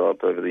have been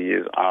developed over the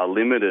years are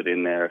limited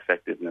in their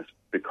effectiveness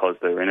because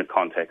they're in a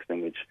context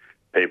in which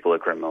people are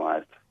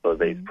criminalised for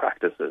these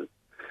practices.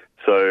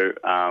 So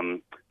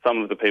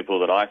some of the people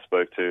that I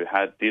spoke to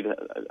did,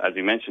 as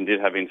you mentioned,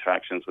 have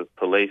interactions with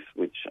police,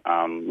 which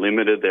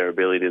limited their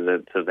ability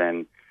to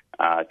then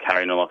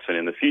carry naloxone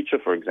in the future.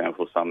 For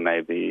example, some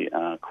may be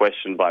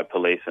questioned by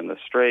police in the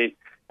street,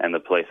 and the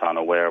police aren't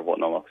aware of what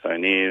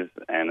naloxone is,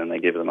 and then they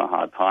give them a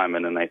hard time,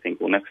 and then they think,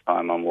 well, next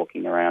time I'm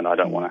walking around, I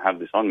don't want to have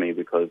this on me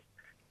because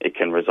it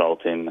can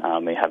result in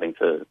me having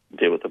to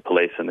deal with the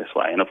police in this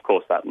way. And, of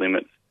course, that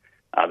limits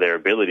their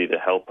ability to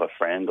help a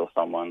friend or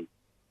someone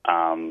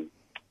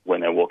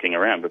when they're walking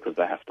around because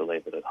they have to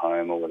leave it at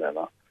home or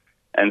whatever.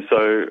 And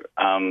so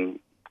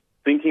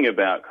thinking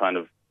about kind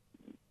of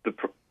the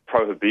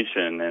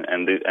prohibition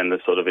and the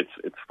sort of its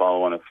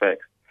follow-on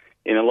effects,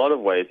 in a lot of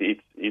ways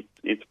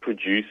it's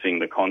producing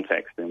the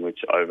context in which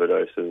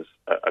overdoses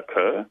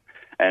occur.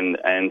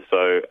 And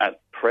so at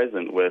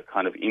present we're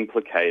kind of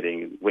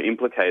implicated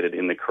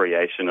in the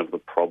creation of the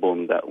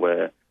problem that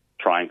we're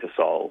trying to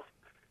solve.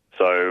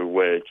 So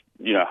we're,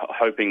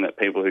 hoping that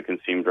people who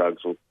consume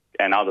drugs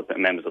and other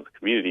members of the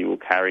community will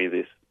carry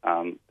this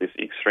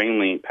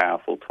extremely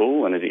powerful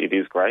tool, and it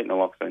is great,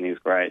 naloxone is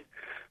great,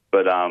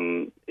 but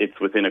it's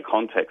within a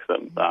context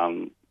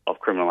of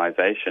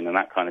criminalisation and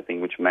that kind of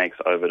thing, which makes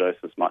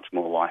overdoses much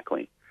more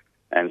likely.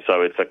 And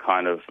so it's a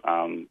kind of,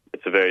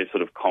 it's a very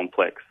sort of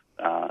complex,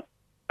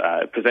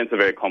 it presents a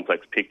very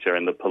complex picture,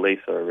 and the police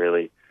are a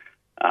really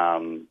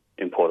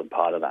important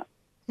part of that.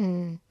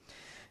 Mm.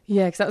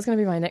 Yeah, because that was going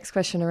to be my next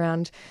question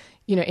around,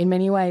 in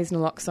many ways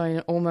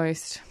naloxone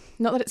almost,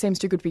 not that it seems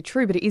too good to be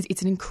true, but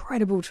it's an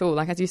incredible tool.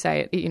 Like, as you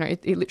say,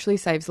 it literally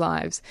saves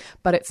lives,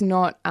 but it's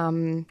not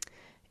a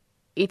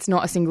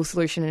single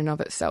solution in and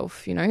of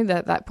itself.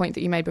 That point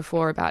that you made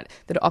before about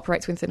that it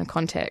operates within a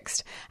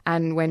context,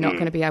 and we're not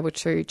going to be able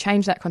to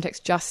change that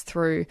context just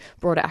through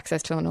broader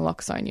access to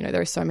naloxone.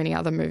 There are so many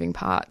other moving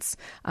parts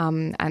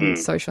and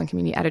social and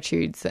community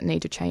attitudes that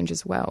need to change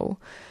as well.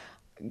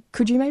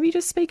 Could you maybe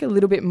just speak a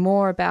little bit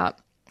more about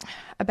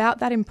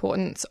that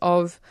importance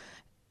of,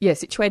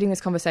 situating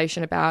this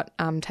conversation about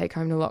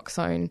take-home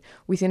naloxone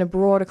within a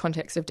broader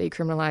context of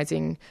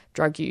decriminalising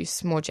drug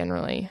use more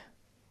generally?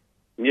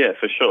 Yeah,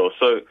 for sure.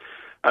 So,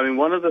 I mean,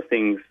 one of the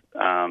things,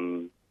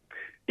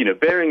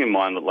 bearing in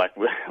mind that, like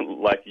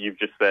you've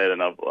just said,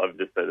 and I've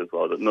just said as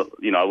well, that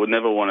I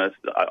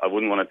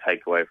wouldn't want to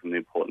take away from the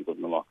importance of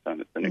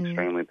naloxone. It's an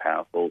extremely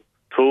powerful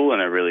tool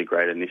and a really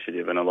great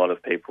initiative, and a lot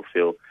of people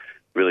feel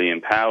really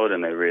empowered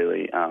and they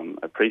really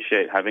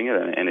appreciate having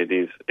it, and it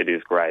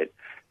is great.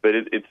 But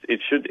it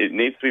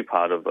needs to be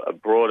part of a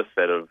broader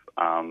set of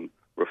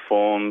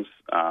reforms,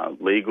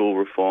 legal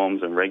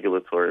reforms and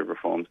regulatory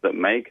reforms that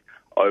make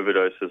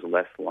overdoses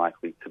less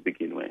likely to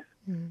begin with.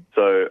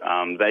 So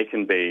they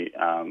can be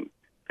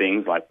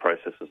things like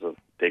processes of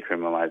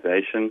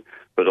decriminalisation,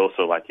 but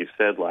also, like you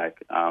said,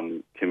 like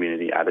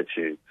community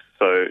attitudes.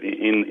 So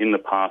in the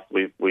past,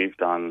 we've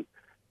done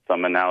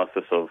some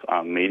analysis of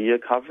media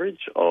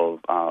coverage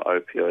of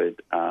overdose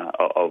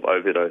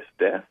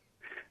death,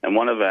 and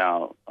one of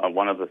the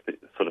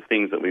sort of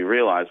things that we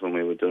realised when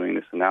we were doing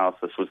this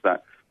analysis was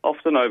that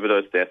often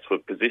overdose deaths were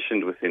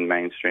positioned within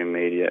mainstream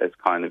media as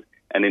kind of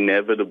an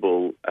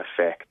inevitable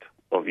effect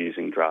of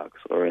using drugs,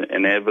 or an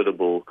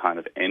inevitable kind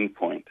of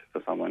endpoint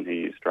for someone who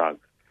used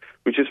drugs,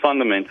 which is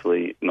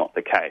fundamentally not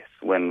the case.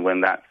 When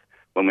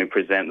we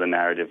present the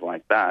narrative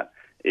like that,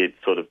 it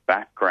sort of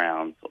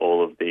backgrounds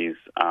all of these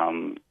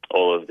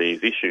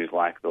issues,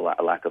 like the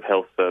lack of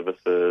health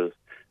services,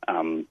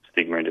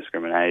 stigma and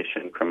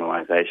discrimination,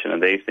 criminalisation,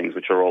 and these things,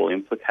 which are all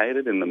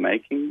implicated in the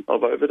making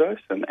of overdose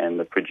and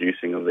the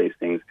producing of these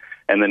things,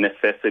 and the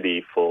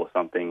necessity for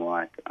something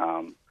like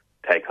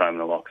take-home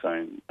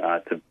naloxone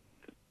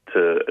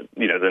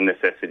the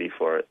necessity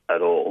for it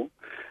at all.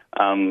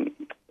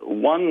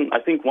 One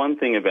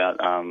thing about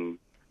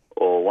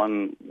or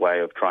one way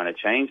of trying to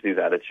change these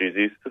attitudes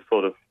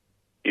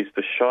is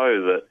to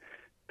show that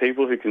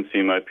people who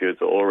consume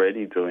opioids are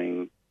already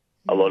doing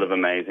a lot of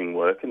amazing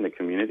work in the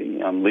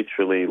community,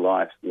 literally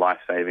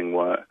life-saving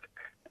work,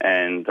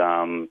 and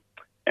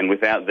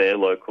without their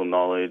local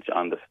knowledge,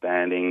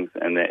 understandings,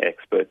 and their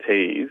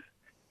expertise,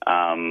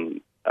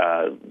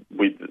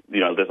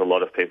 there's a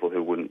lot of people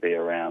who wouldn't be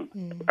around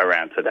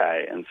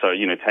today. And so,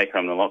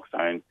 take-home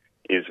naloxone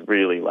is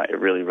really it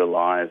really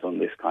relies on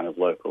this kind of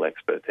local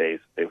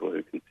expertise, people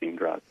who consume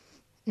drugs.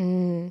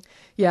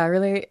 Yeah, I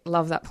really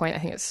love that point. I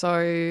think it's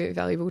so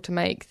valuable to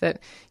make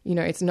that,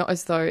 it's not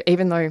as though,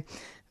 even though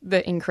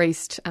the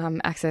increased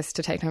access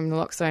to take-home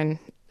naloxone,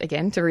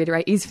 again, to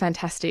reiterate, is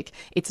fantastic,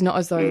 it's not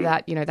as though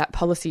that, that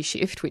policy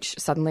shift, which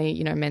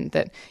suddenly, meant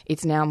that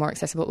it's now more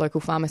accessible at local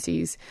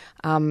pharmacies,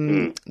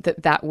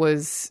 that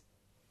was,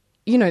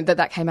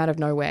 that came out of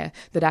nowhere,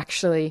 that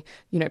actually,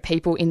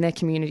 people in their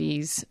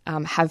communities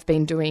have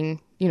been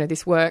doing,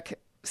 this work,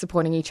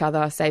 supporting each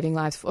other, saving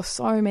lives for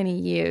so many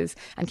years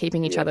and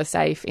keeping each other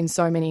safe in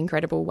so many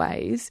incredible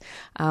ways,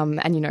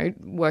 and,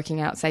 working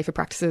out safer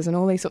practices and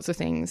all these sorts of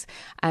things.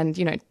 And,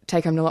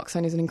 take-home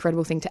naloxone is an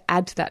incredible thing to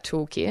add to that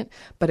toolkit,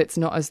 but it's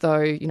not as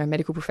though,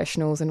 medical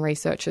professionals and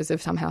researchers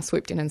have somehow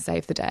swooped in and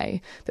saved the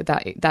day,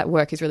 that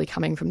work is really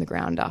coming from the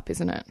ground up,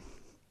 isn't it?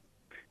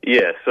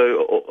 Yeah,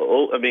 so,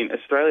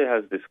 Australia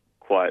has this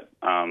quite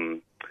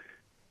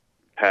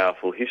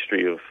powerful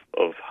history of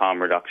harm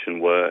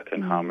reduction work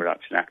and harm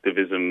reduction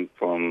activism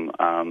from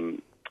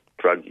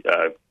drug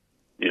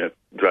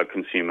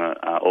consumer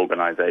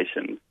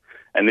organisations.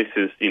 And this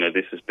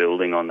is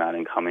building on that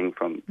and coming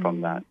from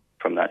that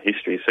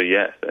history. So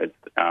yes, it's,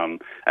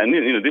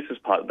 this is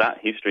part of that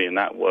history and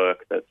that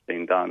work that's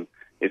been done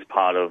is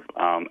part of,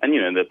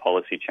 the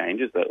policy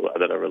changes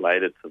that are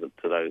related to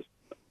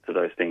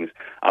those things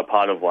are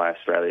part of why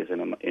Australia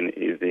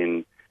is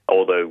in.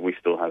 Although we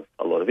still have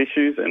a lot of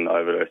issues and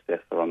overdose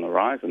deaths are on the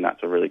rise, and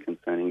that's a really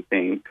concerning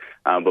thing,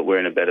 but we're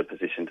in a better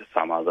position to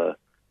some other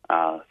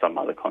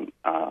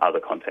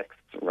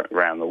contexts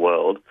around the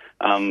world.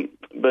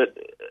 But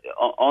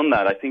on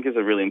that, I think is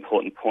a really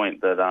important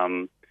point that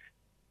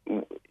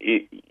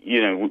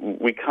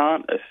we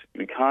can't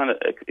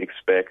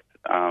expect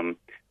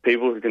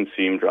people who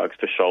consume drugs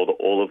to shoulder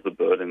all of the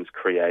burdens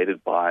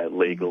created by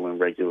legal and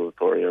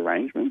regulatory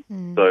arrangements.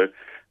 So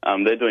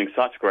they're doing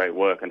such great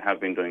work and have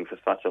been doing for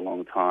such a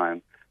long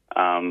time.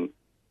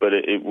 But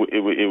it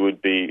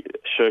would be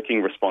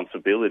shirking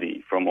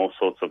responsibility from all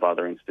sorts of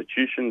other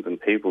institutions and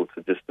people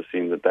to just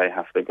assume that they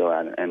have to go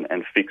out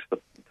and fix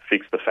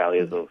the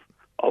failures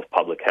of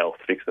public health,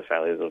 fix the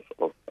failures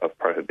of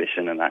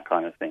prohibition and that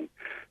kind of thing.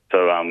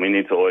 So we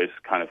need to always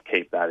kind of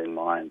keep that in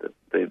mind,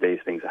 that these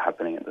things are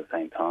happening at the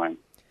same time.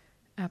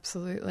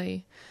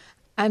 Absolutely.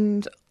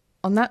 And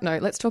on that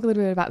note, let's talk a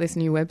little bit about this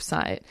new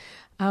website.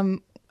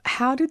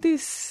 How did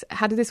this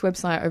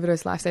website,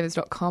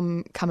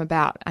 overdoselifesavers.com, come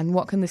about, and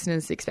what can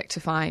listeners expect to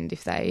find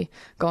if they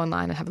go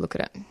online and have a look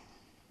at it?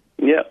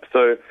 Yeah,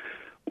 so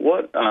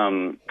what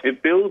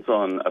it builds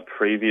on a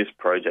previous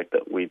project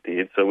that we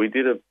did. So we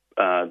did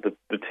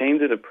the team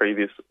did a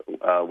previous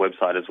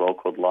website as well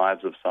called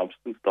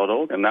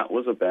livesofsubstance.org, and that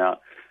was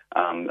about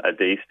a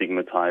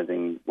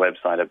destigmatizing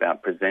website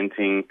about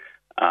presenting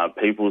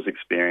people's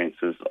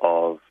experiences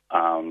of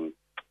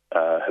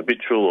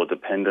habitual or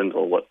dependent,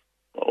 or what's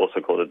also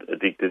called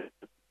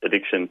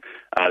addiction,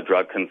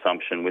 drug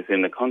consumption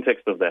within the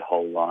context of their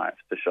whole lives,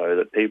 to show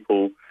that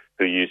people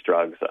who use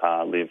drugs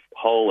live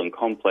whole and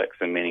complex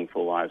and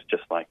meaningful lives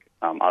just like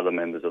other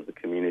members of the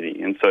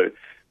community. And so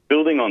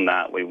building on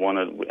that, we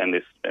wanted,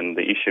 and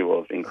the issue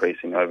of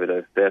increasing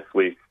overdose deaths,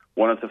 we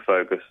wanted to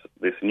focus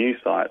this new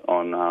site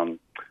on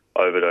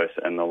overdose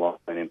and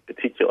naloxone in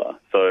particular.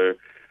 So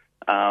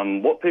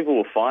what people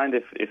will find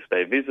if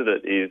they visit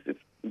it is it's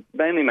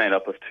mainly made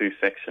up of two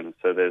sections.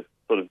 So there's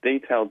sort of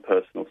detailed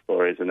personal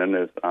stories, and then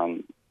there's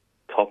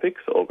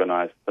topics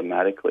organised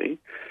thematically.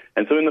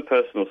 And so in the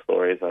personal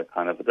stories are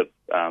kind of the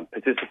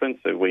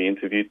participants. So we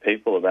interviewed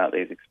people about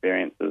these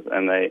experiences,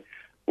 and they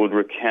would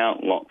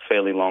recount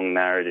fairly long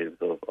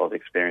narratives of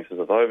experiences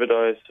of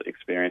overdose,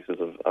 experiences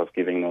of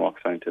giving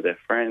naloxone to their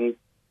friends,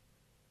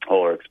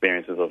 or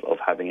experiences of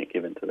having it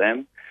given to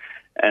them.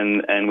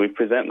 And we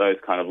present those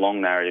kind of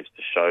long narratives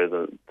to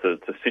show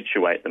to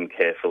situate them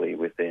carefully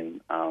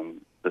within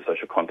the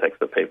social context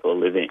that people are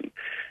living.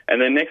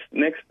 And then next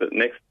to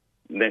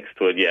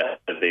it,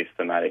 these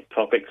thematic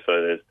topics.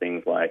 So there's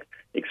things like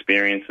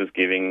experiences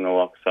giving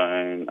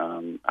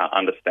naloxone,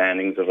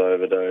 understandings of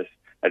overdose,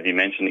 as you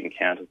mentioned,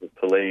 encounters with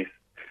police.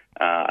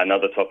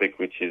 Another topic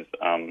which is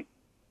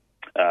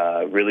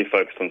really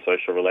focused on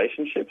social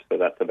relationships, so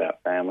that's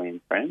about family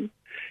and friends.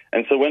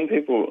 And so when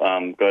people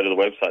go to the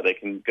website, they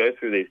can go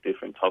through these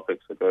different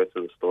topics or go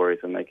through the stories,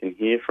 and they can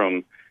hear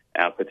from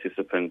our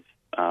participants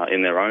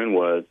in their own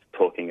words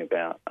talking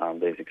about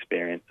these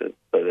experiences.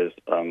 So there's,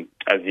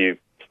 as you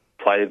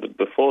played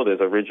before,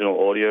 there's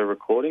original audio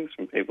recordings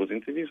from people's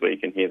interviews where you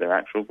can hear their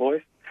actual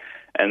voice.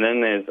 And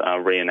then there's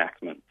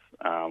reenactments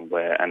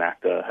where an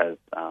actor has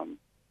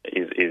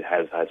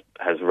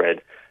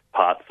read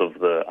parts of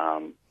the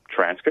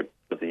transcript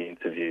of the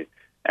interview,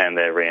 and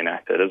they're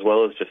reenacted, as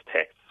well as just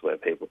texts where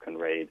people can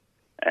read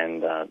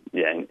and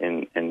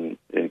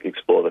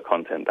explore the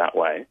content that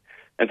way.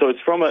 And so it's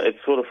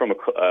sort of from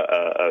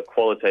a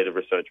qualitative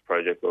research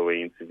project where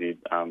we interviewed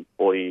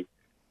 44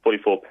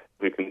 people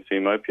who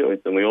consume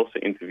opioids, and we also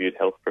interviewed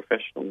health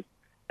professionals.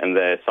 And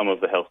some of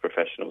the health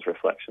professionals'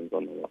 reflections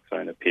on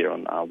naloxone appear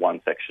on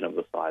one section of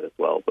the site as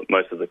well. But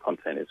most of the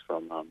content is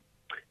from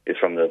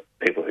the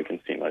people who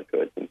consume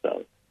opioids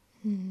themselves.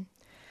 Mm.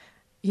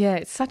 Yeah,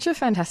 it's such a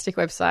fantastic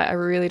website. I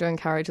really do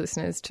encourage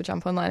listeners to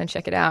jump online and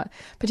check it out,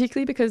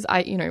 particularly because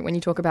when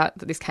you talk about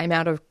that this came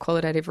out of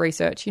qualitative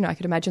research, I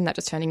could imagine that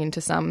just turning into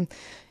some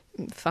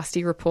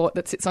fusty report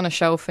that sits on a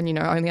shelf and,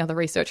 only other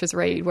researchers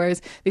read, whereas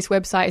this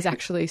website is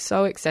actually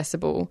so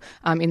accessible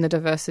in the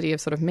diversity of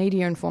sort of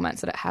media and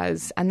formats that it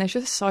has, and there's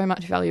just so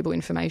much valuable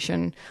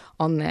information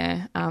on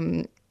there.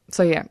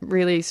 So, yeah,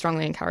 really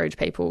strongly encourage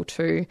people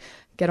to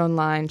get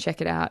online,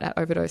 check it out at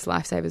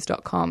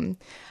overdoselifesavers.com.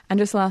 And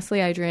just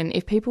lastly, Adrian,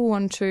 if people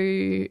want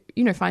to,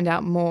 find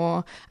out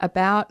more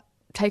about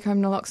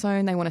take-home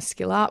naloxone, they want to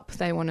skill up,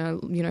 they want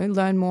to,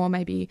 learn more,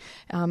 maybe,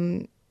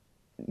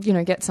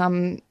 get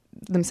some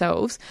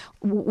themselves,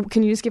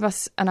 can you just give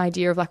us an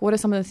idea of what are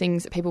some of the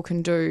things that people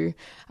can do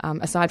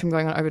aside from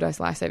going on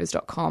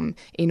overdoselifesavers.com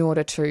in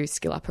order to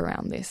skill up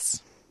around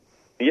this?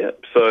 Yeah,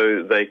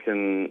 so they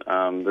can.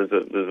 There's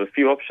a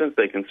few options.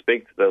 They can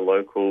speak to their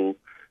local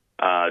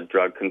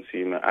drug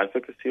consumer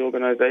advocacy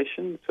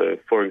organisation. So,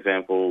 for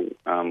example,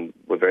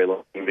 we're very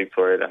lucky in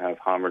Victoria to have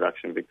Harm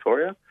Reduction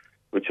Victoria,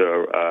 which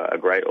are a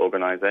great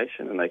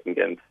organisation, and they can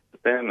get in touch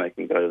with them. They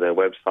can go to their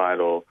website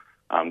or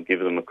give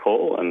them a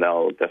call, and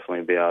they'll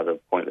definitely be able to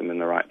point them in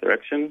the right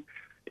direction.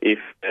 If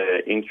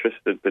they're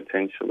interested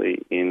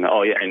potentially in...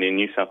 and in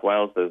New South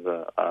Wales there's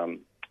a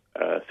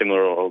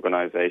similar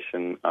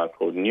organisation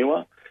called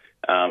Newer.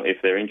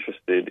 If they're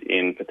interested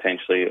in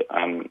potentially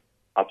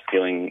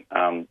upskilling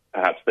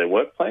perhaps their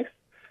workplace,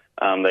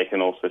 they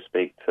can also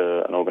speak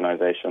to an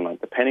organisation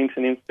like the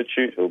Pennington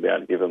Institute, who will be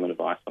able to give them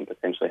advice on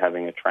potentially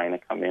having a trainer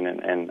come in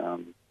and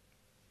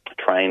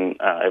train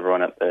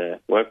everyone at their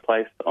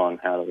workplace on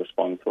how to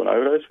respond to an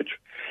overdose, which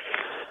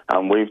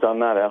we've done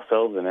that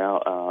ourselves in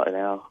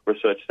our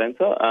research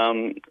centre.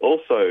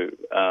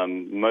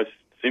 Most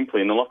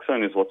simply,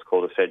 naloxone is what's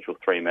called a Schedule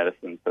 3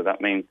 medicine, so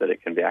that means that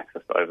it can be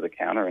accessed over the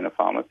counter in a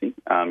pharmacy.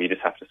 You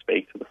just have to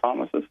speak to the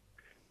pharmacist,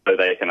 so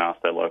they can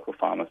ask their local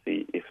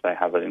pharmacy if they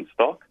have it in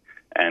stock,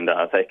 and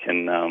they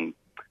can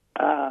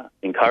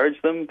encourage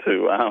them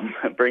to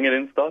bring it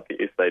in stock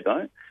if they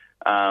don't.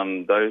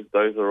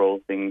 Those are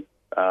all things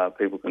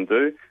people can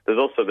do.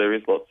 There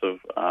is lots of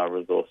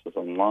resources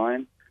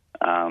online,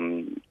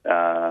 and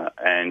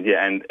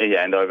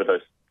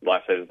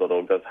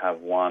OverdoseLifesavers.org does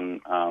have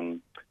one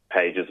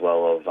page as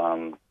well of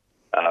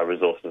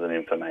resources and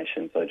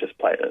information. So just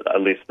a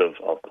list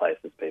of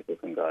places people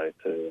can go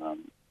to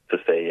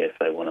see if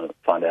they want to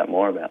find out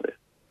more about this.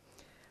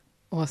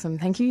 Awesome.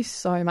 Thank you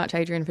so much,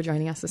 Adrian, for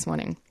joining us this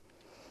morning.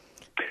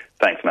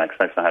 Thanks, Max.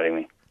 Thanks for having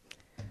me.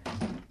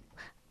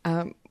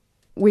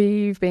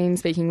 We've been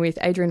speaking with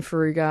Adrian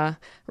Faruga,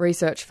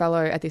 Research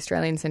Fellow at the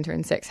Australian Centre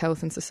in Sex,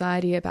 Health and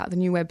Society, about the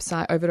new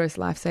website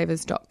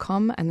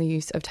OverdoseLifesavers.com and the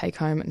use of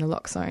take-home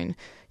naloxone.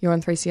 You're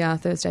on 3CR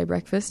Thursday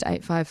Breakfast,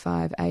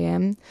 8:55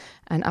 a.m.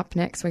 And up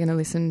next, we're going to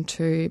listen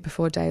to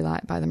Before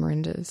Daylight by the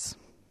Marindas.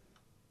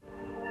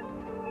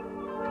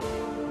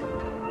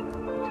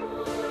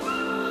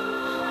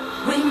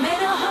 We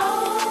made a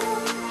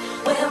home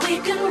where we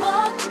can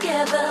walk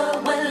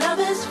together, where love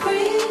is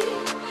free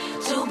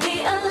to be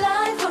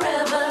alive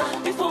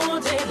forever. Before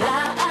daylight,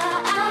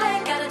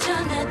 I gotta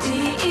turn that D,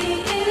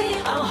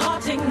 our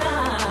hearts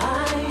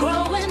ignite,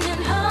 growing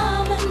in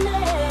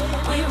harmony.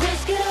 We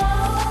risk it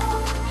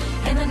all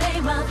in the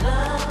name of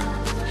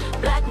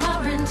love. Black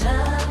Marin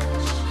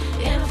touch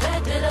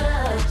infected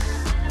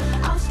us.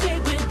 I'll stay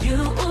with you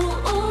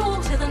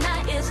till the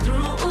night is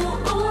through.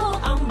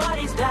 Our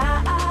bodies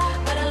die.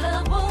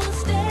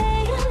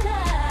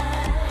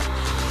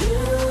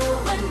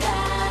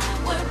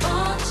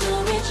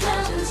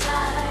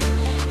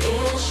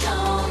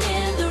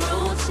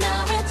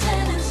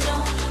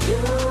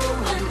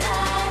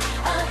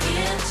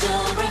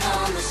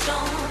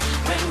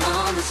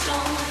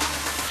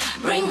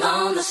 Bring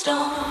on the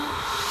storm.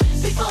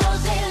 Before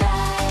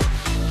daylight,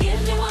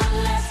 give me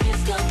one last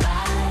kiss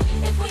goodbye.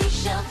 If we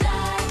shall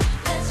die,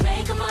 let's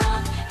make a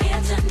mark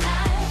here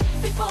tonight.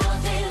 Before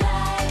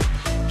daylight,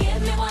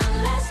 give me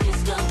one last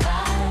kiss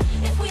goodbye.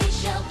 If we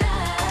shall die.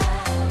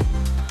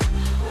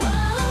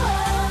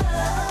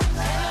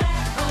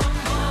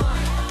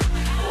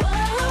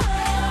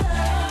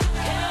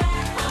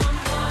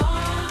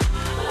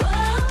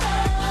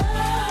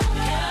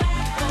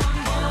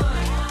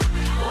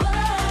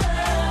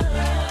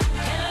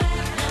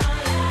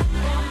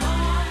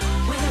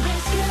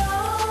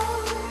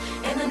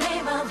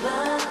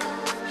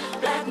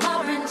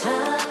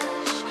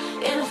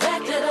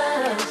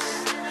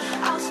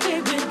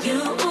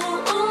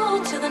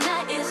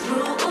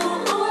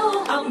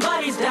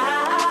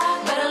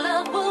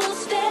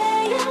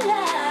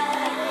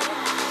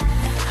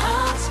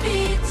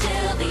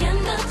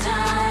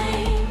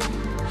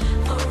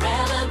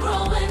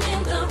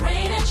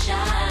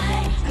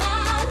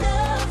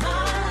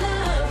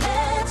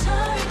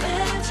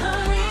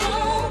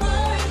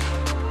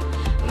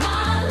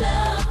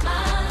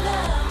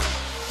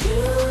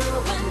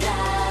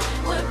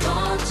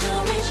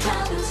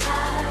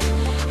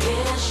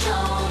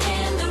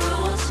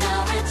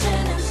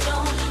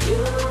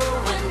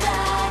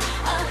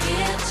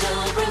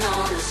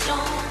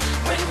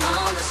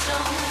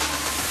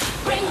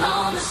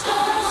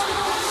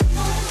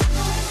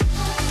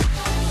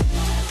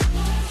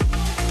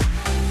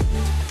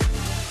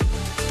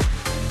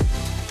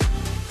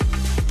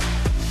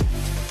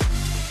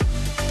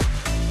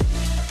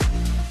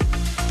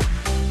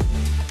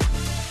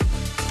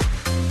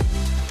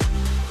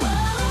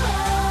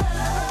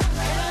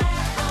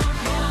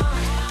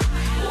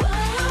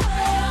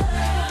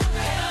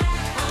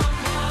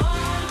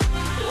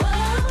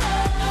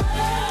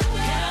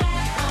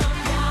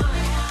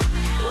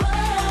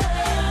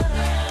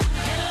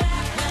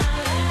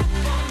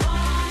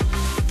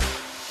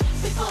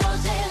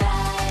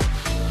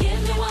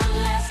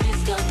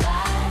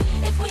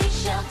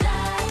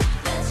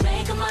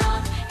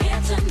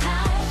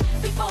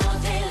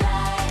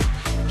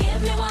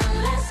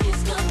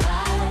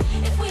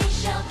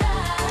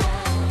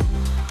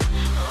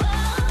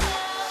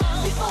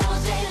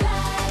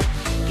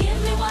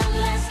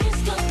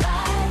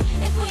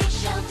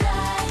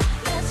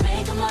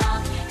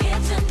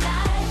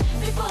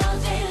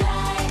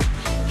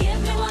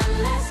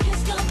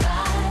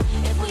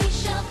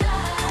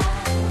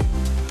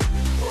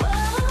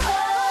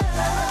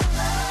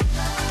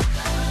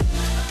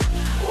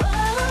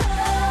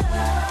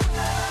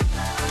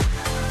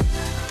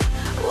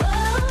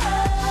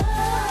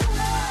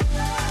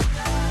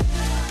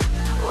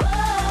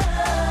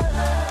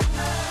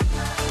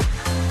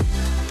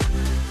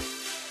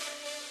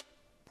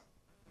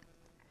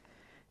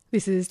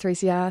 This is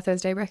 3CR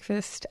Thursday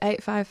Breakfast,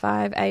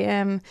 8:55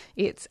 a.m.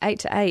 It's 8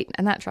 to 8,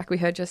 and that track we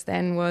heard just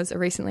then was a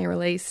recently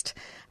released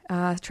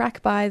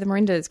track by the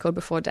Marindas called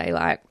Before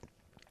Daylight.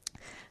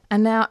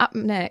 And now up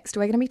next,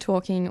 we're going to be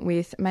talking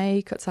with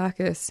May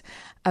Kotsakis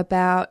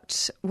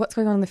about what's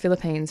going on in the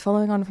Philippines,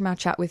 following on from our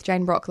chat with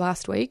Jane Brock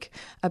last week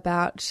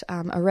about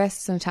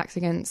arrests and attacks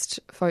against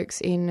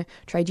folks in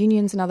trade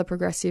unions and other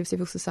progressive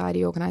civil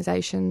society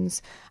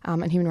organisations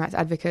and human rights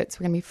advocates.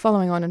 We're going to be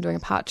following on and doing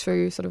a part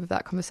two sort of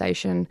that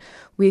conversation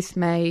with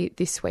May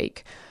this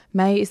week.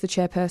 May is the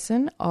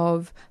chairperson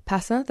of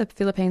PASA, the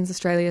Philippines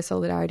Australia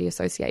Solidarity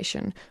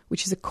Association,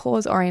 which is a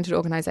cause-oriented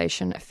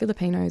organisation of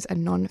Filipinos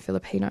and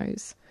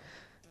non-Filipinos.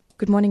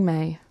 Good morning,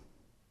 May.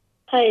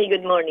 Hi,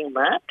 good morning,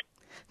 Matt.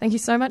 Thank you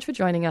so much for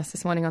joining us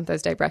this morning on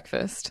Thursday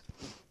Breakfast.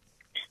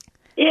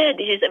 Yeah,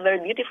 this is a very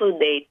beautiful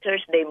day,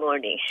 Thursday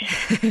morning.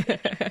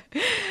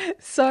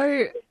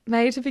 So,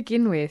 May, to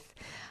begin with,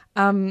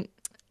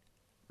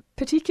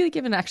 particularly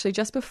given actually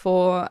just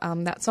before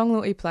that song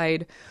that we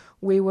played,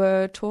 we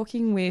were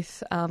talking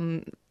with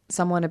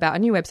someone about a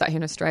new website here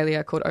in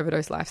Australia called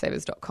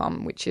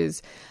OverdoseLifesavers.com, which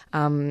is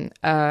a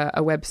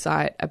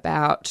website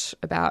about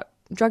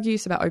drug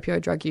use, about opioid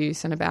drug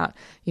use, and about,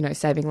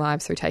 saving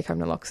lives through take-home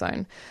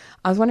naloxone.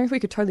 I was wondering if we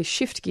could totally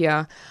shift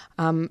gear,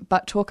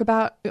 but talk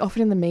about,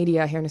 often in the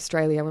media here in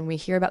Australia, when we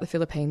hear about the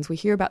Philippines, we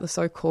hear about the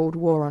so-called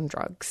war on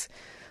drugs.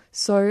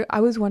 So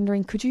I was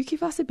wondering, could you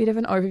give us a bit of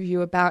an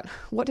overview about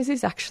what does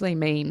this actually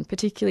mean,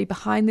 particularly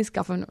behind this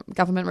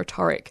government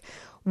rhetoric?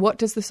 What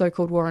does the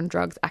so-called war on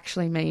drugs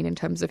actually mean in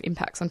terms of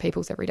impacts on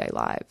people's everyday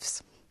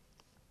lives?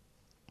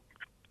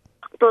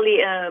 Actually,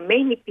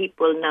 many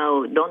people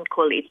now don't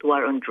call it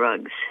war on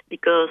drugs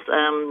because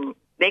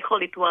they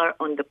call it war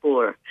on the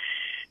poor.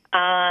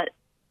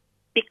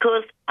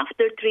 Because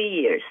after 3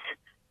 years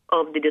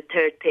of the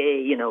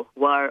Duterte,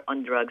 war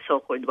on drugs,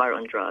 so-called war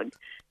on drugs,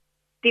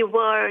 the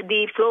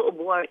flow of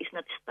war is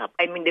not stopped.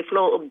 The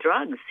flow of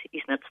drugs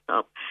is not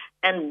stopped.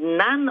 And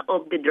none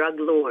of the drug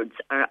lords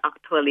are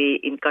actually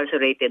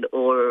incarcerated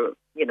or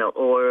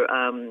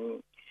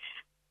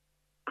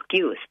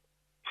accused.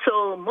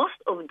 So most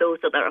of those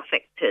that are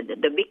affected,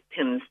 the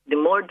victims, the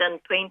more than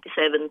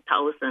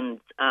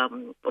 27,000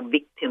 of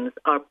victims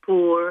are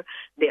poor.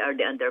 They are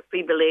the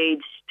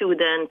underprivileged,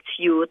 students,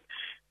 youth.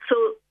 So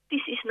this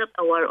is not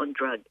a war on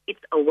drugs.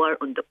 It's a war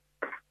on the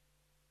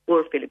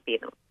poor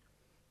Filipinos.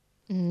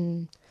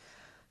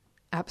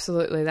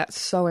 Absolutely.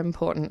 That's so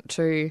important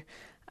to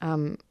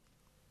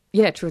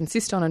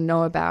insist on and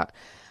know about.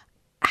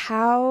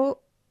 How,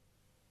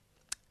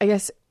 I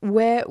guess,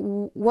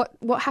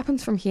 what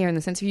happens from here in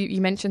the sense of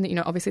you mentioned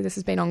that, obviously this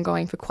has been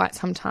ongoing for quite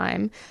some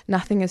time.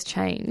 Nothing has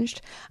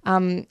changed.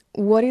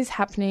 What is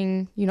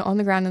happening, on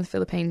the ground in the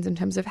Philippines in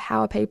terms of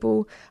how are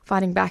people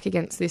fighting back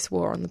against this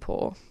war on the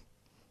poor?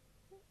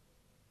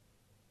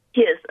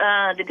 Yes,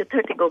 the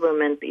Duterte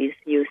government is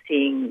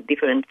using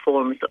different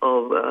forms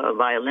of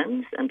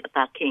violence and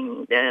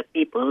attacking the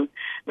people.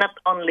 Not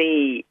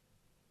only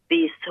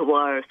this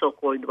war,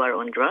 so-called war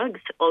on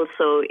drugs,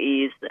 also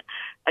is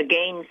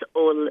against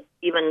all,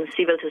 even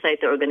civil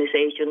society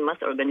organizations,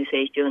 mass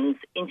organizations,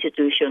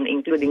 institutions,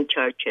 including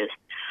churches,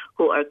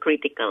 who are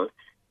critical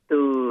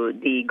to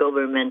the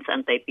government's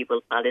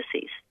anti-people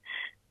policies.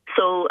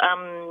 So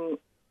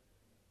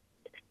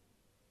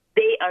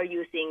they are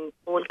using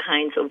all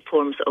kinds of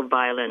forms of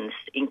violence,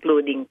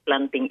 including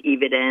planting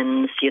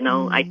evidence.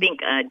 I think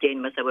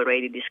Jane must have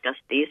already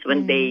discussed this.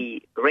 When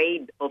they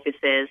raid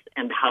offices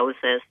and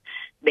houses,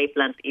 they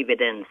plant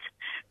evidence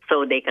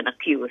so they can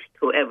accuse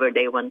whoever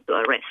they want to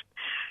arrest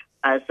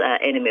as an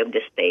enemy of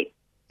the state.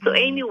 So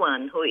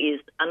anyone who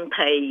is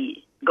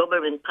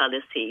anti-government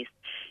policies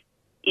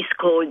is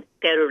called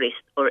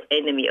terrorist or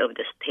enemy of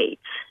the state.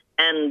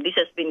 And this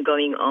has been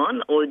going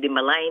on. All the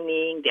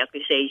maligning, the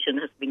accusation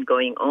has been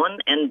going on.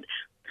 And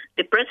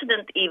the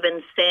president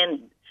even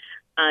sent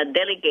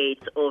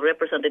delegates or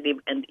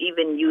representatives and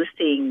even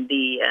using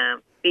the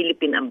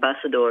Philippine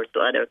ambassador to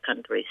other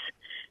countries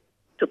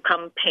to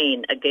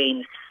campaign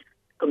against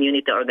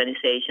community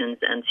organizations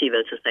and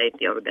civil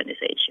society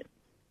organizations.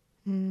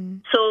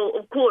 So,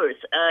 of course,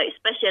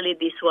 especially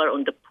this war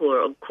on the poor,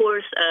 of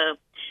course,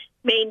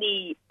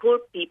 many poor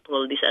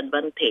people,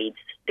 disadvantaged,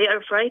 they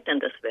are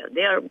frightened as well.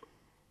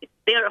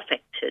 They are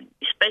affected,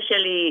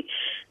 especially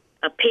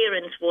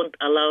parents won't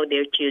allow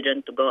their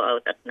children to go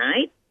out at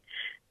night.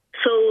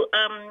 So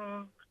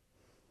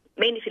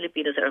many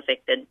Filipinos are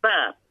affected.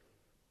 But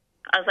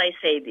as I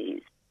say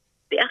this,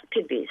 the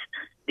activists,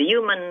 the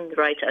human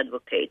rights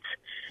advocates,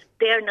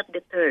 they are not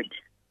deterred.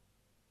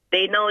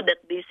 They know that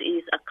this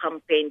is a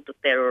campaign to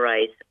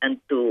terrorize and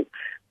to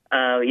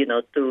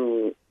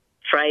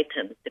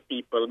frighten the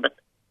people, but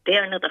they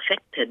are not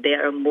affected. They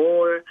are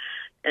more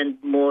and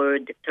more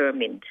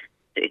determined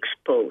to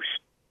expose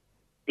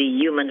the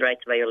human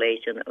rights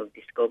violation of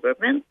this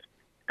government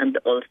and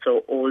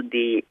also all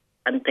the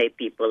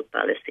anti-people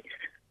policies.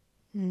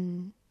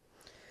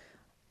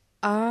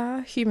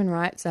 Are human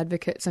rights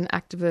advocates and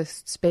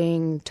activists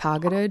being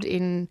targeted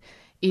in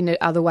in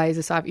other ways,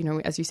 aside,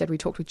 as you said, we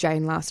talked with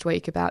Jane last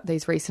week about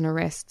these recent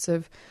arrests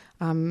of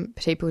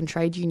people in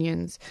trade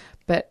unions.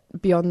 But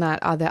beyond that,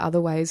 are there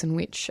other ways in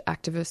which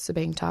activists are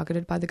being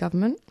targeted by the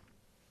government?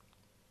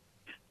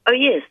 Oh,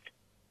 yes.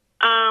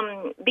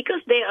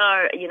 Because they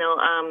are,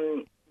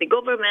 the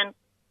government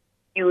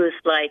use,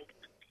 like,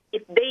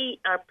 if they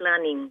are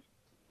planning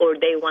or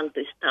they want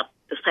to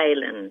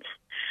silence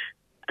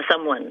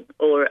someone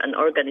or an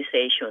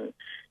organization,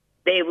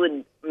 they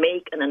would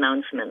make an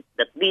announcement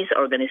that this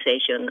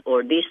organization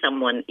or this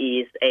someone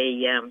is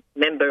a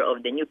member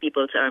of the New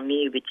People's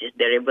Army, which is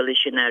the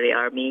Revolutionary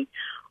Army,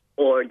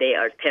 or they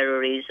are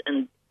terrorists.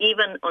 And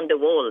even on the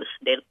walls,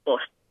 they'll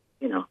post,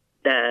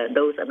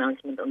 those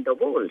announcements on the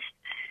walls.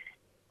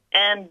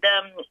 And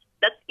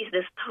that is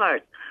the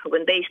start.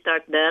 When they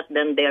start that,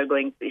 then they are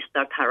going to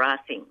start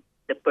harassing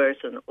the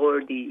person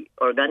or the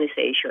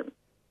organization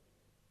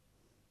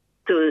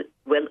to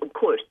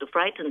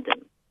frighten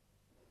them.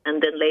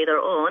 And then later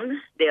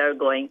on, they are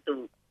going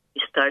to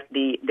start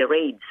the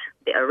raids,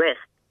 the arrest,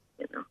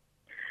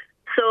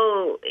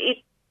 So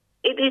it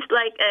is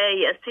like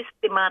a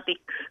systematic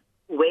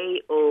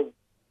way of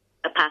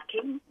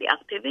attacking the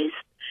activists.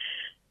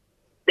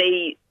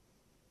 They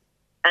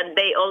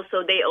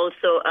also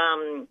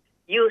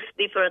use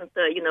different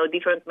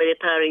different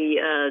military.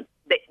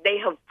 They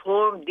have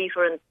formed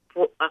different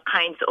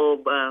kinds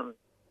of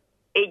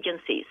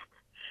agencies.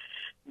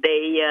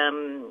 They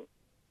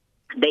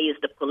use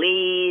the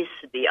police,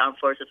 the armed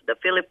forces of the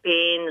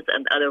Philippines,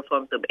 and other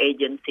forms of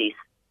agencies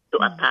to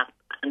attack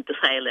and to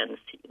silence,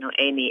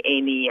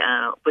 any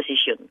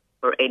opposition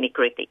or any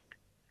critic.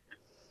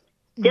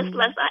 Just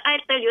last, I'll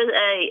tell you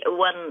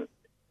one.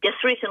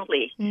 Just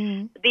recently,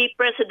 the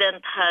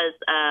president has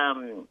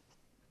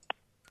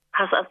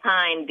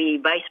assigned the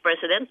vice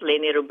president,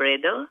 Leni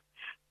Robredo,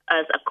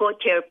 as a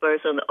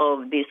co-chairperson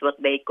of this, what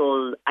they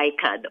call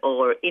ICAD,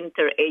 or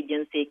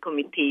Interagency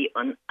Committee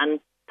on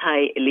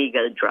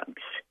Anti-Illegal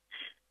Drugs.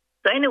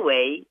 So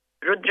anyway,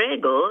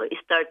 Robredo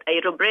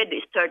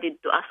started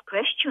to ask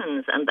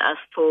questions and ask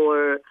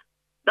for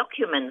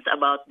documents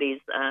about this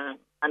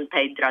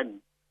anti-drug,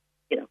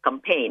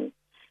 campaign.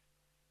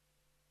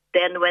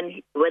 Then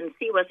when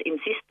she was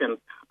insistent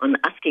on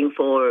asking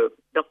for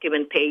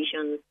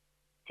documentation,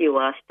 she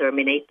was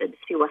terminated.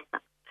 She was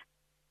sacked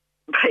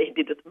by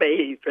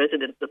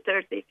President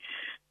Duterte.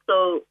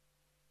 So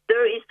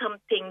there is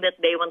something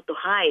that they want to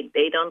hide.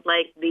 They don't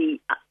like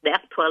the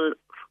actual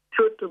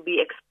truth to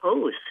be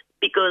exposed,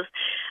 because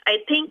I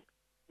think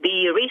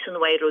the reason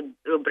why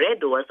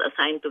Robredo was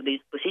assigned to this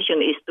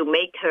position is to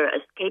make her a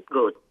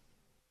scapegoat.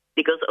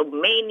 Because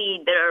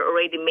there are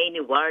already many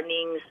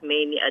warnings,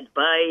 many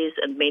advice,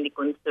 and many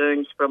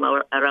concerns from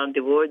around the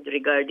world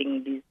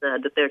regarding this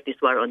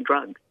Duterte's war on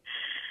drugs.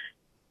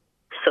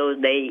 So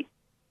they,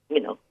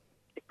 the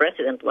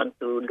president wants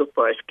to look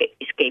for a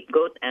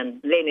scapegoat,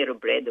 and Leni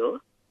Robredo,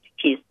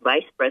 his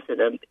vice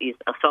president, is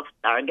a soft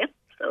target.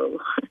 So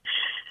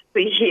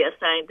he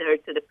assigned her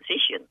to the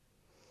position,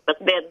 but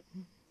then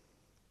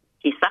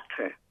he sacked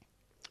her.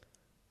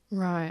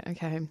 Right.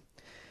 Okay.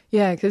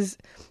 Yeah, because,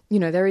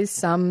 there is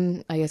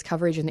some,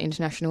 coverage in the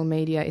international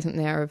media, isn't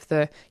there, of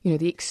the,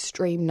 the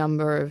extreme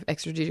number of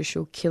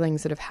extrajudicial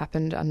killings that have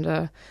happened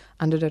under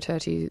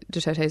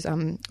Duterte's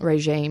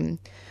regime.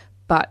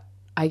 But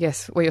I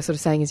guess what you're sort of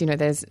saying is,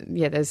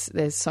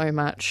 there's so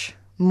much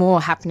more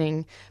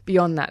happening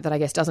beyond that I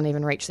guess doesn't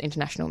even reach the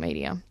international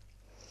media.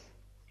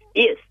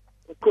 Yes,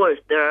 of course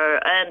there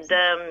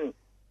are,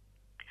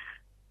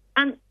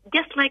 and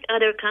just like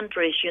other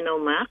countries,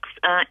 Max,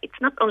 it's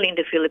not only in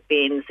the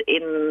Philippines,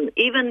 even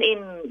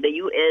in the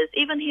U.S.,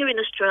 even here in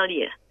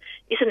Australia,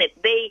 isn't it?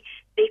 They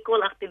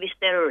call activists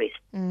terrorists.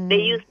 They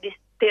use this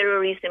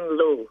terrorism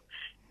law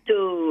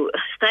to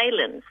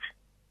silence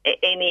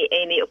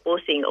any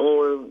opposing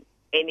or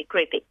any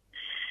critic.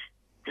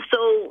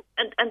 So,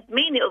 and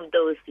many of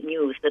those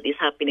news that is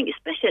happening,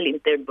 especially in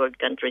third world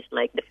countries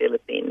like the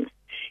Philippines,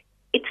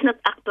 it's not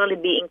actually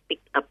being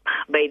picked up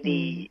by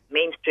the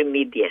mainstream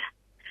media.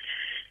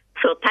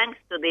 So thanks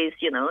to this,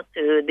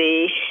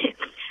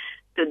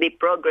 to the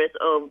progress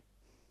of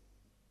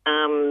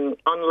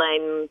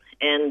online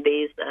and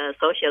this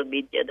social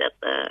media,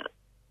 that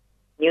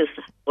news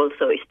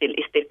also is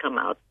still come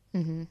out.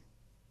 Mm-hmm.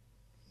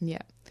 Yeah,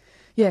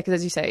 because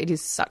as you say, it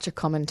is such a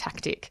common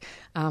tactic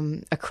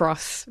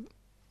across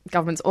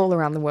governments all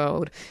around the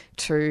world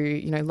to,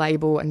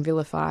 label and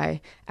vilify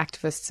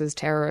activists as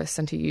terrorists,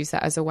 and to use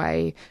that as a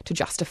way to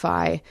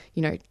justify,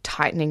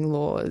 tightening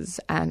laws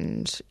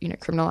and,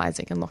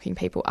 criminalising and locking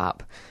people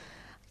up.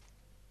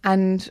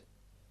 And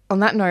on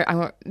that note, I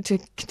want to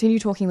continue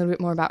talking a little bit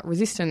more about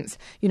resistance.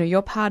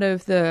 You're part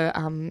of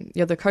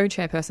you're the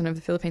co-chairperson of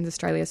the Philippines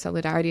Australia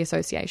Solidarity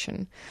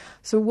Association.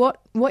 So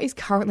what is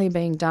currently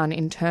being done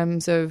in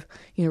terms of,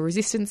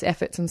 resistance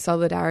efforts and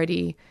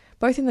solidarity,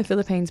 both in the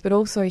Philippines but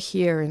also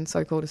here in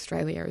so-called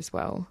Australia as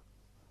well?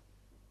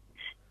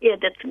 Yeah,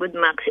 that's good,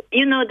 Max.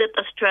 You know that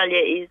Australia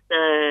is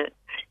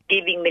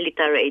giving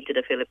military aid to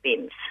the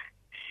Philippines.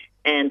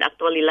 And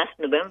actually last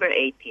November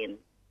 18,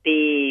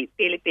 the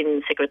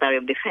Philippine Secretary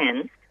of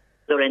Defense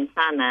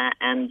Lorenzana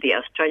and the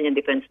Australian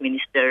Defence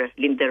Minister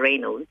Linda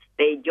Reynolds,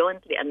 they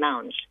jointly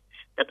announced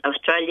that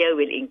Australia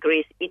will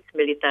increase its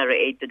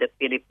military aid to the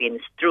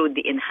Philippines through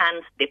the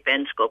Enhanced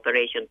Defence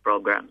Cooperation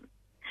Program.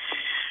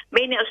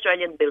 Many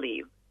Australians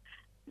believe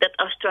that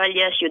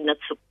Australia should not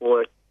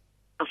support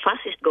a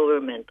fascist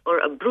government or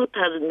a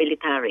brutal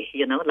military,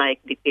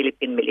 like the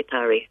Philippine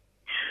military.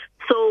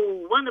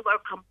 So one of our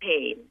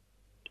campaign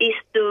is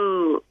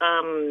to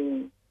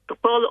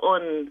call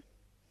on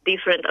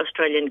different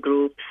Australian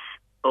groups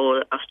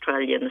or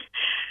Australians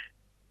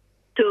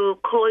to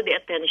call the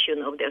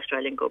attention of the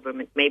Australian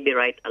government, maybe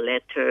write a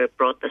letter,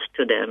 protest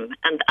to them,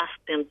 and ask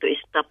them to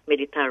stop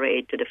military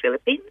aid to the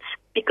Philippines.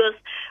 Because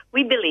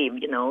we believe,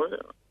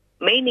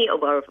 many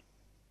of our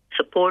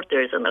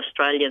supporters and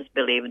Australians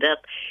believe that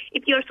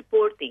if you're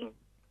supporting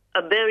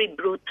a very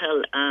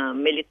brutal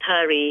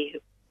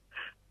military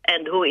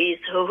and who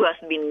has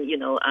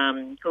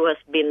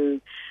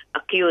been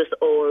accused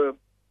or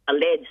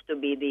alleged to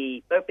be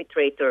the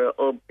perpetrator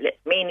of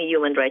many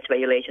human rights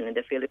violations in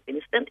the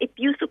Philippines, then if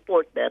you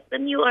support that,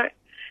 then you are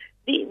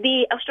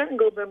the Australian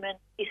government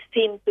is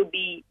seen to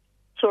be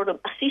sort of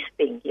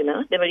assisting,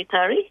 the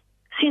military,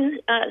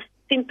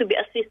 seem to be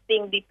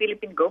assisting the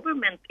Philippine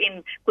government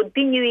in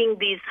continuing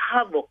this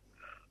havoc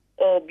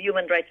of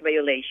human rights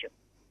violations.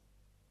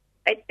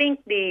 I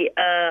think the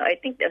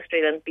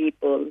Australian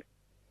people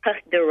has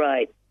the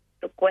right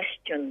to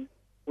question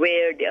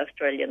where the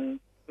Australian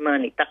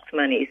tax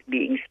money is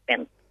being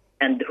spent,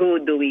 and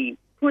who do we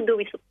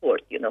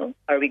support?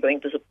 Are we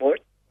going to support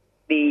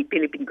the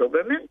Philippine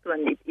government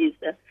when it is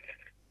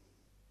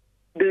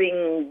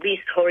doing these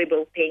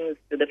horrible things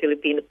to the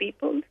Filipino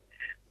people?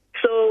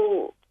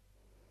 So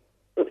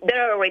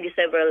there are already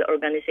several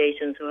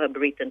organizations who have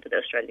written to the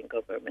Australian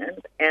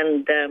government,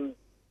 and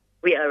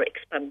we are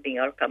expanding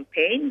our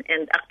campaign.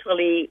 And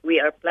actually, we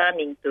are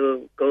planning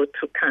to go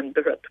to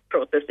Canberra to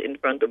protest in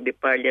front of the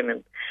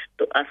Parliament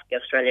to ask the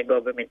Australian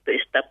government to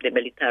stop the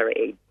military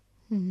aid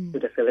to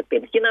the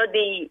Philippines.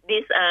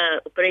 This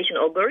Operation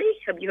Augury,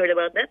 have you heard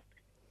about that?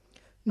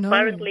 No.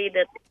 Apparently,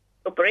 that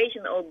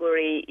Operation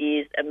Augury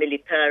is a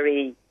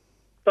military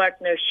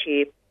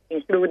partnership,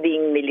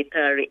 including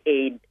military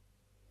aid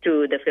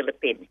to the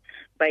Philippines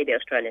by the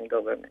Australian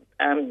government.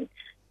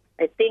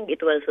 I think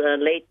it was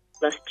late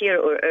last year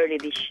or early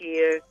this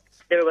year,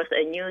 there was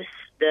a news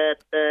that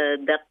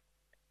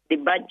the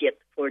budget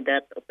for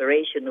that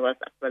operation was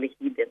actually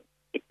hidden.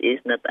 It is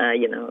not,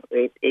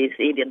 it is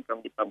hidden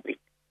from the public.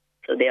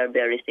 So they are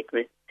very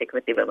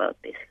secretive about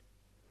this.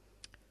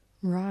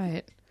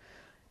 Right.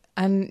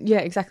 And yeah,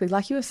 exactly.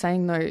 Like you were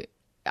saying, though,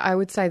 I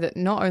would say that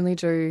not only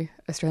do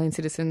Australian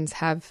citizens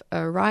have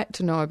a right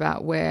to know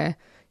about where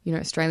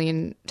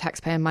Australian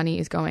taxpayer money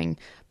is going,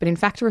 but in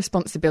fact a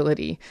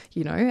responsibility,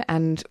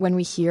 and when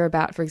we hear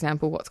about, for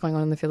example, what's going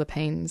on in the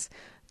Philippines,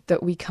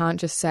 that we can't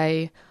just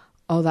say,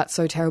 oh, that's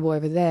so terrible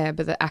over there,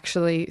 but that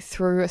actually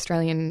through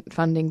Australian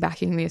funding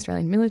backing the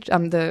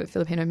the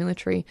Filipino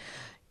military,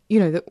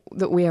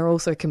 that we are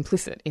also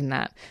complicit in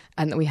that,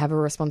 and that we have a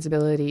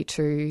responsibility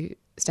to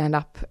stand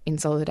up in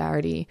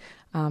solidarity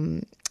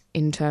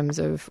in terms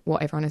of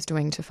what everyone is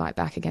doing to fight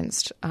back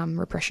against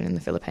repression in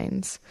the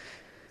Philippines.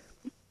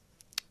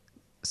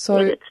 So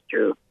yeah, that's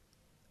true.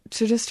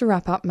 So just to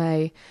wrap up,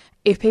 May,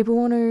 if people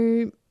want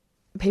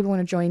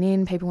to join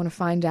in, people want to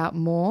find out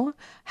more,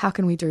 how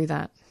can we do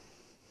that?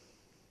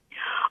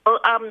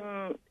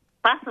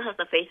 PASA has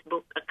a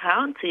Facebook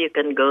account, so you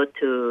can go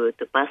to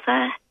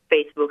PASA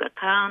Facebook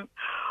account,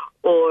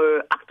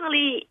 or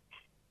actually,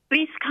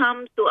 please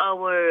come to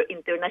our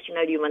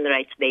International Human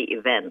Rights Day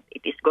event.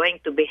 It is going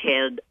to be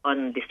held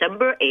on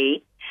December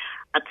 8th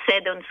at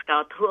Seddon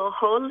Scout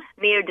Hall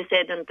near the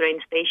Seddon train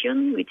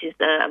station, which is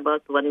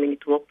about 1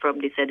 minute walk from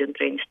the Seddon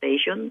train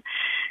station.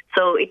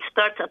 So it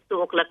starts at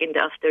 2 o'clock in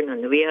the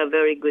afternoon. We have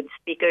very good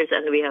speakers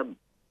and we have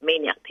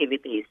many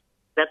activities.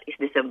 That is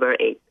December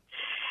 8th.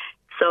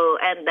 So,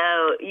 and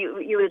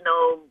you will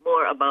know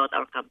more about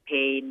our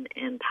campaign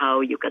and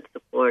how you can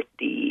support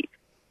the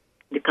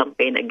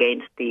campaign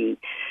against the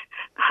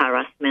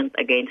harassment,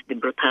 against the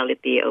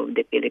brutality of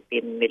the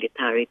Philippine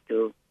military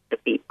to the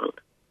people.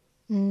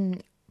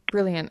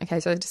 Brilliant. Okay,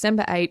 so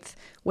December 8th,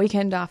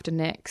 weekend after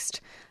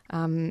next.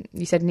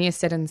 You said near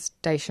Seddon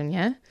Station,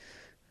 yeah?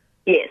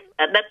 Yes.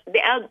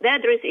 The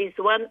address is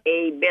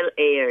 1A Bel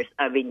Ayres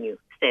Avenue,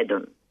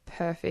 Seddon.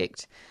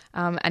 Perfect.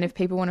 And if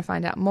people want to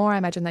find out more, I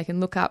imagine they can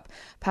look up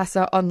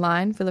PASA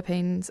online,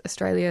 Philippines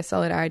Australia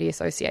Solidarity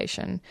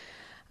Association.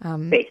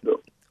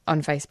 Facebook.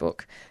 On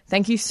Facebook.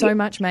 Thank you so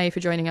much, May, for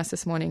joining us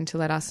this morning to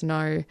let us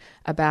know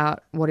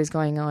about what is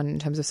going on in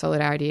terms of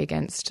solidarity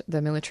against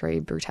the military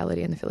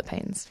brutality in the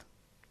Philippines.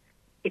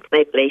 It's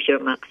my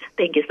pleasure, Max.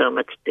 Thank you so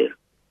much, too.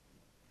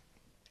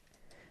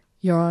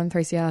 You're on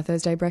 3CR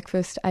Thursday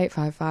Breakfast,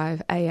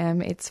 8:55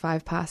 a.m. It's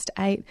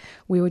 8:05.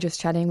 We were just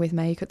chatting with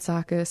May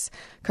Kotsakis,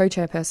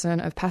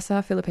 co-chairperson of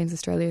PASA, Philippines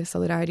Australia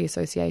Solidarity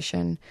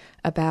Association,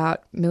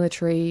 about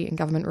military and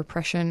government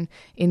repression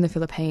in the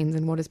Philippines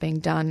and what is being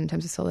done in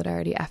terms of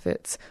solidarity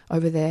efforts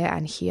over there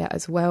and here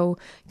as well.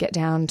 Get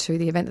down to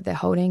the event that they're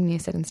holding near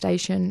Seddon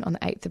Station on the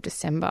 8th of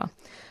December.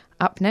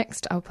 Up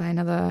next, I'll play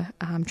another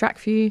track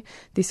for you.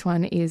 This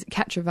one is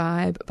Catch a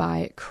Vibe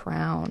by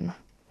Crown.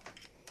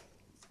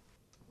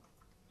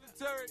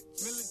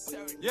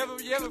 You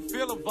ever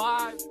feel a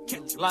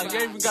vibe? Like, you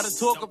ain't even gotta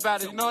talk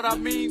about it, you know what I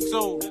mean?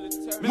 So,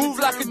 move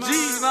like a G,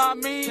 you know what I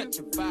mean?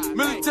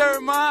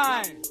 Military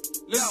mind.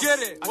 Let's get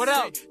it. What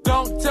else?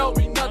 Don't tell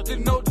me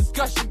nothing, no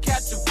discussion,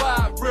 catch a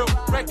vibe. Real,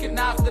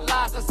 recognize the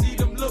lies, I see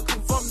them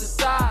looking from the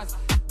sides.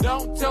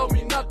 Don't tell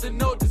me nothing,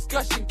 no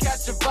discussion,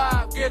 catch a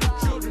vibe. Get them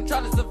children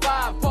trying to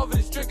survive,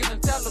 poverty stricken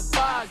and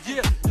televised.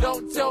 Yeah,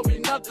 don't tell me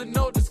nothing,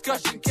 no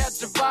discussion,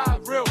 catch a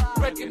vibe. Real,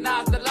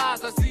 recognize the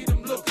lies, I see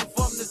them looking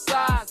from the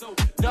sides.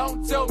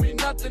 Don't tell me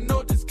nothing,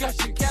 no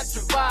discussion, catch a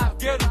vibe.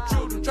 Get them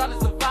children trying to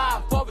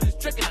survive, poverty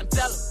stricken and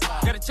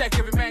televised. Gotta check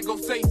every man, go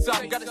say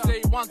something. Gotta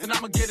say it once and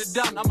I'ma get it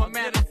done. I'm a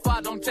man of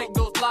fire, don't take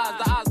those lies.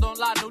 The eyes don't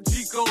lie, no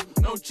Chico,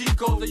 no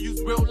Chicos. I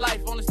use real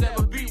life, only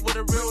 7 beat with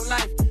a real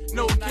knife.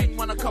 No king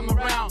when I come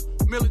around.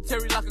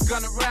 Military like a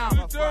gun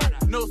around.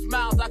 No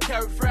smiles, I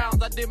carry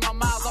frowns. I did my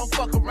miles, I don't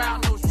fuck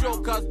around. No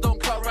shortcuts, don't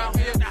cut around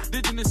here.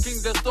 Indigenous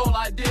kings that stole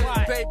ideas.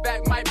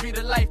 Payback might be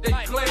the life they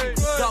claim.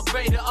 Darth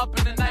Vader up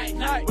in the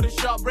night with a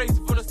sharp razor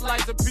for the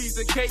slice of piece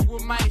of cake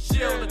with my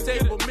shield. The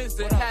table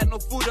missing, had no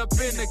food up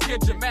in the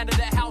kitchen. Man to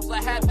that house,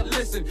 I had to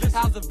listen.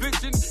 House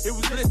eviction, it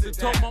was listed.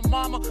 Told my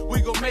mama,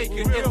 we gon' make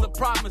it. It's a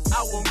promise,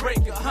 I won't break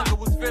it. Hunger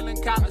was feeling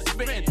kinda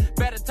smitten.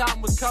 Better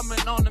time was coming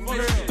on the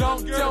mission.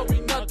 Don't tell me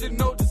nothing,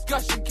 no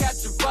discussion,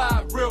 catch a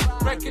vibe. Real,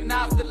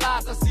 recognize the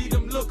lies, I see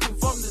them looking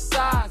from the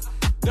sides.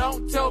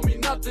 Don't tell me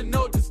nothing,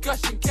 no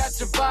discussion,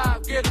 catch a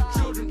vibe. Get them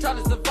children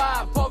trying to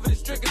survive, poverty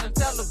stricken and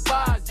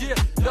televised. Yeah,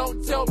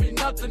 don't tell me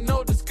nothing,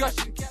 no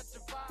discussion, catch a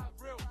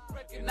vibe. Real,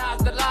 recognize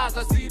the lies,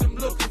 I see them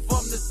looking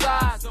from the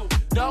sides.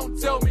 Don't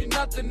tell me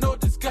nothing, no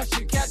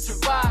discussion, catch a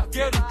vibe.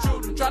 Get them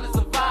children trying to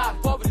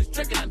survive, poverty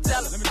stricken and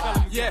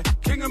televised. Yeah,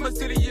 king of my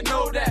city, you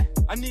know that.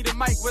 I need a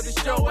mic where the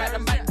show at. I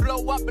might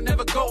blow up and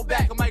never go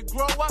back. I might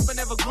grow up and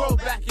never grow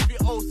back. If you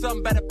owe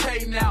something, better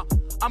pay now.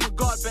 I'm a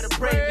god, better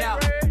pray now.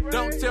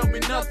 Don't tell me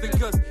nothing,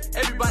 cause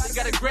everybody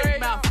got a great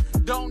mouth.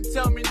 Don't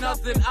tell me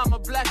nothing, I'm a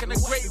black and a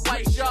great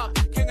white shark.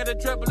 King of the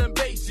treble and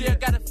bass, yeah.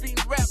 Got a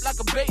fiend rap like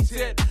a bass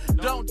head.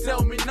 Don't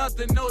tell me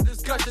nothing, no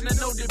discussion and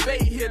no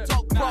debate here.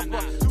 Talk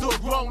proper to a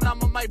grown, I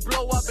might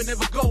blow up and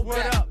never go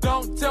back.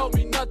 Don't tell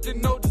me nothing,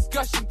 no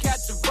discussion,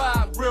 catch a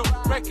vibe. Real,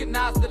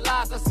 recognize the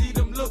lies, I see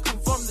them looking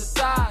from the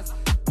sides.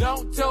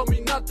 Don't tell me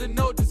nothing,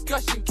 no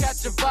discussion,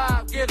 catch a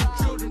vibe. Get them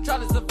children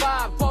trying to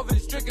survive, poverty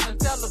stricken and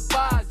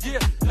televised. Yeah,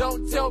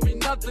 don't tell me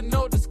nothing,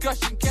 no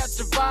discussion, catch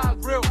a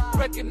vibe. Real,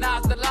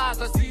 recognize the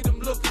lies, I see them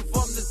looking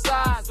from the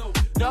sides.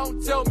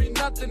 Don't tell me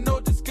nothing, no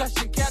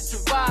discussion, catch a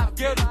vibe.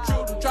 Get them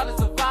children trying to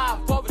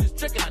survive, poverty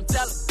stricken and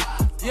televised.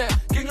 Yeah,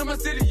 king of my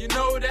city, you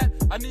know that.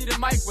 I need a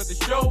mic where the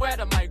show at.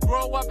 I might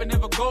grow up and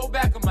never go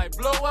back. I might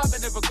blow up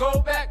and never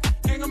go back.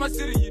 King of my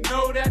city, you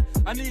know that.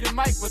 I need a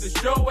mic where the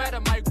show at. I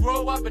might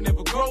grow up and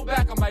never go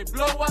back. I might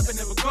blow up and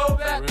never go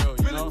back. Real,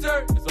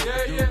 military,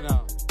 yeah.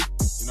 Now.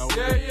 You know,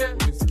 we've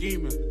been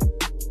scheming.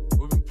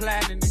 We've been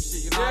planning this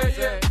shit, you know what I'm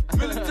saying?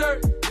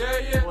 Military,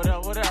 yeah.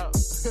 What up?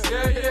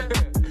 Yeah.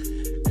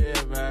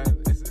 Yeah, man.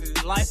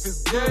 Life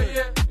is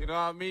good. You know what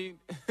I mean?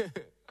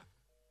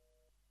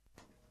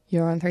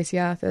 You're on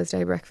 3CR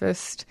Thursday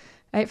Breakfast,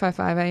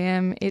 8:55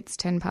 a.m. It's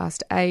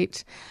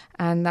 8:10,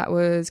 and that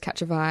was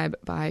Catch a Vibe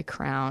by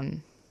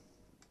Crown.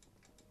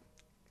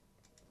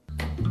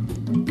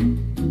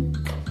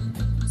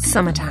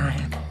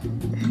 Summertime.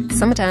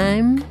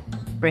 Summertime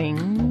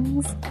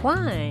brings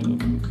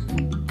wine.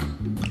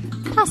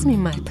 Pass me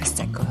my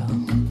Prosecco.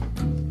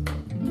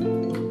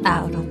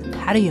 Out on the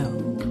patio.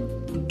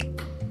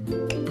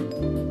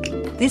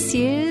 This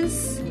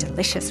year's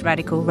delicious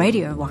Radical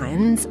Radio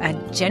wines are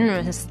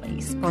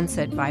generously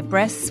sponsored by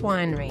Bress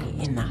Winery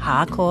in the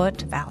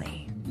Harcourt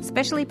Valley.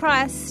 Specially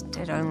priced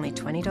at only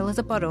 $20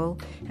 a bottle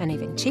and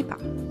even cheaper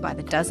by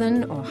the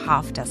dozen or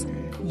half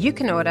dozen. You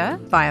can order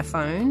via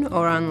phone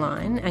or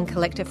online and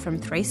collect it from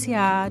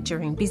 3CR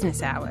during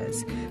business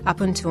hours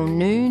up until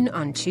noon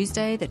on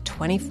Tuesday the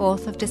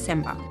 24th of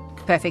December.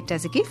 Perfect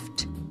as a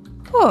gift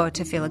or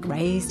to fill a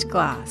raised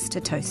glass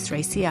to toast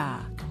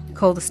 3CR.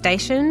 Call the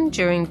station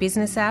during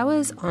business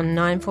hours on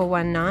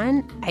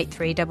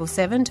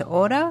 9419-8377 to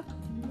order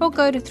or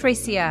go to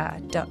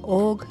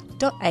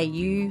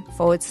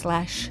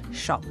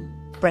 3cr.org.au/shop.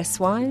 Bress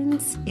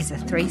Wines is a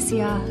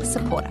 3CR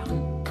supporter.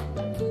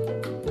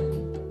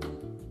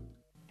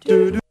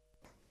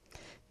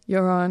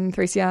 You're on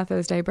 3CR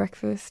Thursday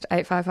Breakfast,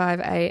 8:55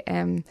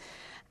 a.m.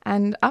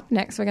 And up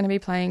next, we're going to be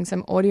playing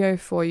some audio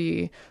for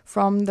you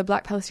from the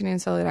Black Palestinian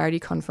Solidarity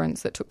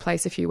Conference that took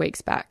place a few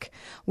weeks back.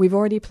 We've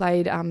already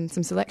played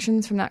some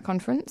selections from that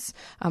conference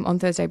on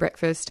Thursday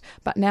Breakfast,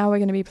 but now we're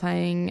going to be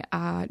playing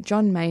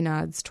John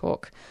Maynard's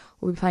talk.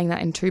 We'll be playing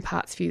that in 2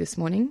 parts for you this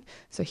morning.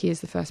 So here's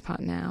the first part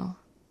now.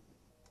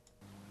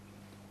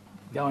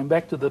 Going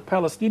back to the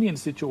Palestinian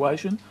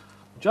situation,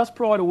 just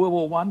prior to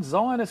World War I,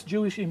 Zionist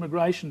Jewish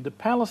immigration to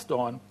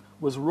Palestine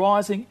was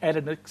rising at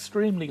an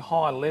extremely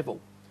high level.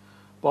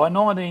 By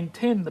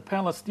 1910, the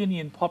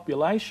Palestinian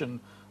population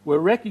were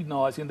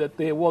recognising that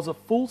there was a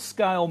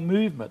full-scale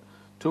movement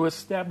to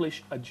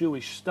establish a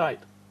Jewish state.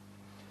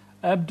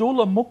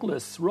 Abdullah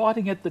Mukhlis,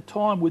 writing at the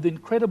time with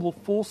incredible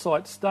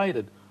foresight,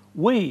 stated,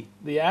 "We,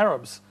 the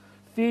Arabs,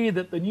 fear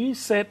that the new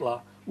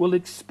settler will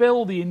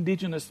expel the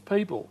indigenous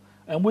people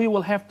and we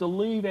will have to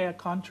leave our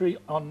country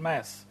en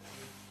masse."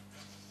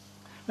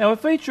 Now, a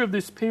feature of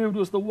this period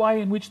was the way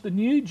in which the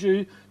new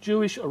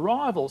Jewish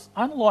arrivals,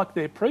 unlike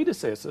their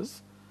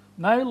predecessors,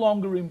 no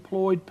longer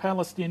employed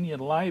Palestinian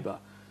labour,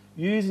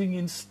 using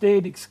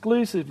instead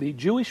exclusively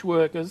Jewish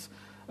workers,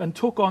 and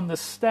took on the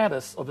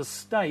status of a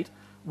state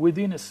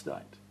within a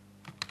state.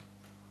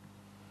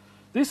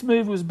 This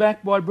move was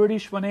backed by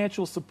British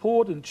financial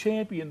support and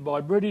championed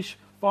by British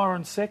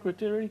Foreign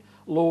Secretary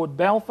Lord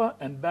Balfour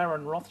and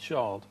Baron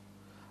Rothschild.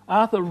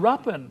 Arthur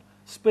Ruppin,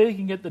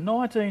 speaking at the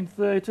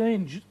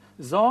 1913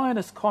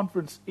 Zionist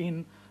conference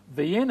in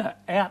Vienna,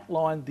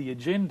 outlined the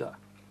agenda,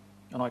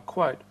 and I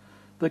quote,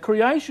 "The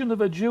creation of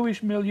a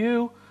Jewish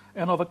milieu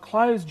and of a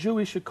closed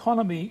Jewish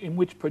economy in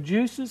which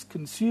producers,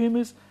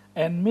 consumers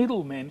and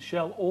middlemen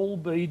shall all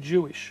be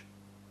Jewish."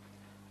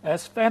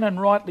 As Fanon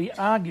rightly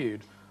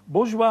argued,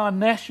 bourgeois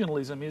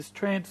nationalism is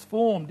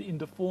transformed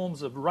into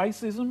forms of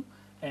racism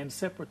and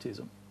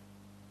separatism.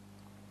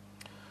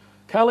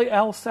 Khalil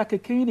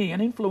al-Sakakini,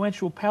 an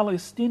influential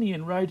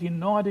Palestinian, wrote in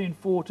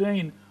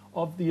 1914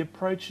 of the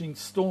approaching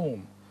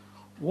storm,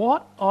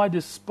 "What I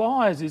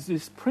despise is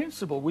this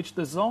principle which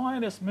the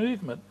Zionist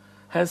movement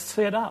has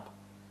set up,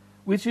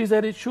 which is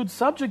that it should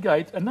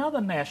subjugate another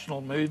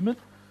national movement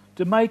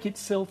to make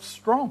itself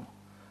strong,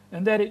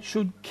 and that it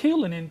should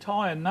kill an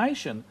entire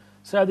nation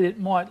so that it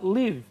might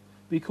live,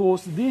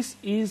 because this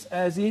is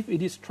as if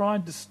it is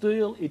trying to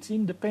steal its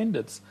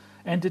independence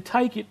and to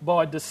take it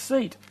by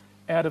deceit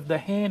out of the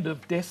hand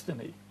of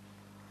destiny."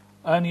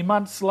 Only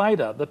months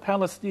later, the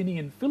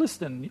Palestinian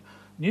Philistine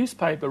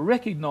newspaper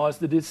recognised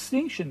the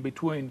distinction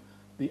between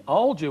the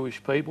old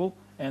Jewish people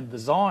and the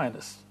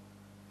Zionists.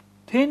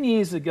 10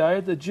 years ago,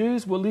 the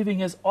Jews were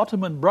living as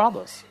Ottoman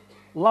brothers,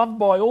 loved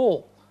by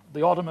all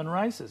the Ottoman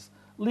races,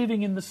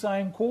 living in the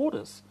same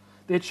quarters,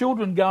 their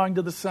children going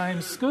to the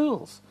same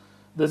schools.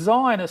 The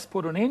Zionists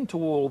put an end to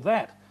all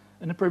that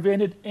and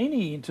prevented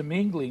any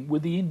intermingling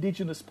with the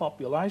indigenous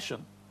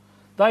population.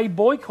 They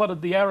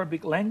boycotted the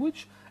Arabic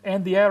language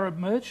and the Arab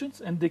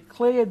merchants and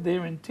declared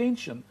their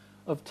intention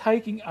of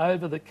taking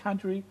over the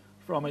country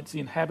from its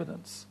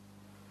inhabitants.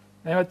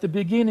 Now, at the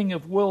beginning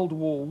of World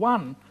War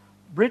I,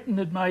 Britain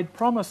had made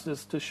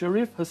promises to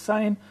Sharif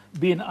Hussein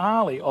bin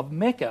Ali of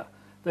Mecca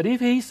that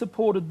if he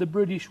supported the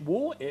British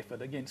war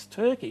effort against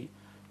Turkey,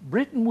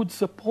 Britain would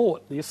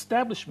support the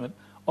establishment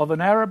of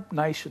an Arab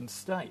nation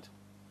state.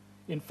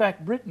 In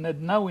fact, Britain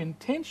had no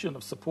intention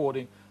of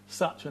supporting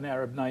such an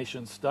Arab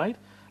nation state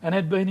and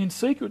had been in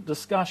secret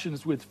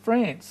discussions with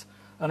France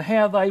on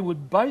how they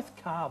would both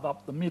carve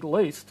up the Middle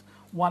East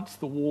once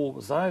the war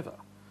was over.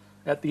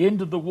 At the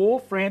end of the war,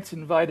 France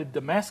invaded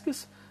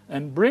Damascus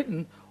and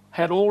Britain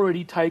had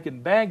already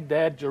taken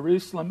Baghdad,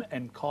 Jerusalem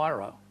and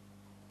Cairo.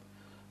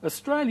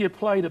 Australia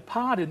played a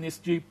part in this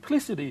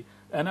duplicity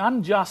and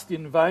unjust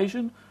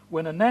invasion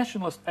when a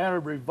nationalist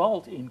Arab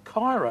revolt in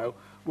Cairo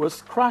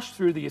was crushed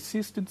through the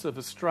assistance of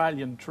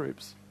Australian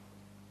troops.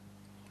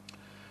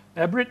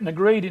 Now, Britain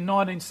agreed in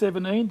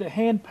 1917 to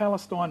hand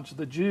Palestine to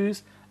the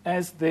Jews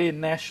as their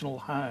national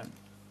home.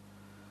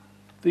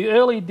 The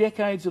early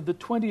decades of the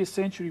 20th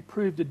century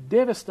proved a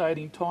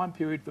devastating time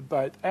period for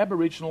both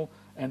Aboriginal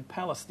and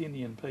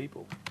Palestinian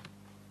people.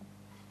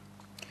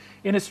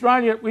 In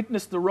Australia, it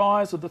witnessed the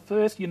rise of the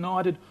first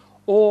united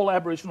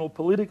all-Aboriginal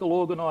political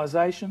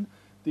organisation,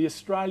 the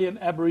Australian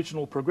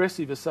Aboriginal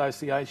Progressive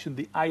Association,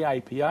 the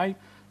AAPA,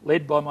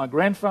 led by my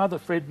grandfather,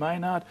 Fred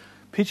Maynard,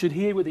 pictured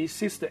here with his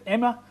sister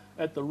Emma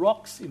at the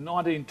Rocks in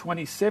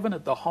 1927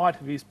 at the height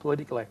of his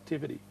political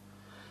activity.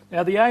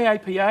 Now, the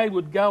AAPA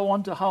would go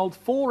on to hold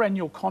 4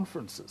 annual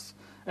conferences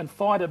and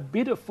fight a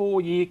bitter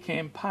 4-year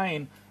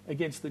campaign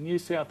against the New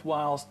South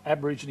Wales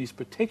Aborigines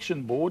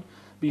Protection Board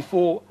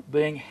before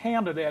being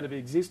hounded out of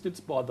existence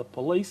by the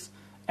police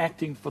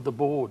acting for the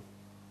board.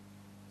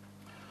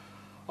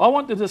 I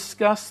want to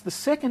discuss the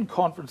second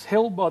conference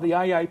held by the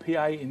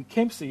AAPA in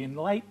Kempsey in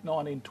late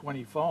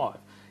 1925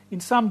 in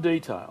some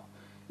detail.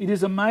 It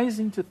is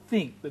amazing to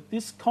think that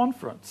this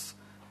conference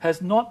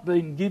has not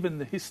been given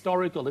the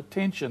historical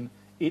attention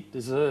it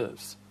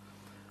deserves.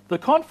 The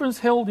conference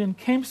held in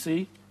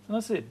Kempsey, and I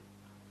said,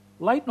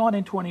 late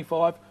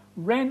 1925,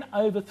 ran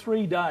over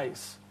 3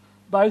 days.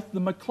 Both the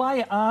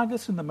Macleay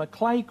Argus and the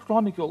Macleay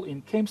Chronicle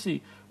in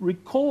Kempsey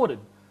recorded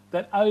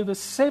that over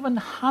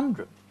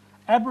 700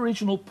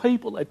 Aboriginal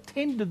people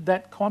attended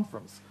that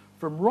conference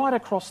from right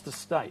across the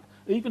state,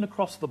 even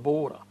across the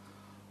border.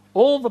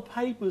 All the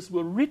papers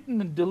were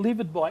written and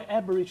delivered by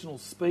Aboriginal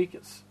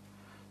speakers.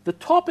 The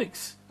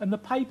topics, and the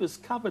papers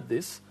covered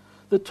this,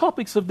 the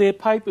topics of their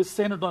papers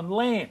centred on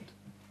land.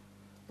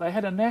 They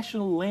had a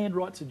national land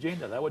rights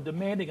agenda. They were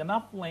demanding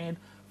enough land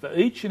for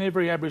each and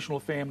every Aboriginal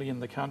family in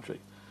the country.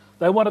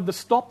 They wanted to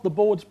stop the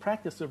board's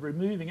practice of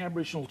removing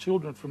Aboriginal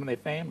children from their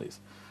families.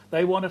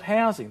 They wanted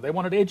housing, they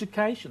wanted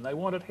education, they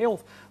wanted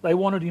health, they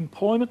wanted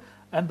employment,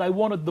 and they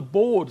wanted the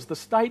boards, the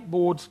state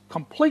boards,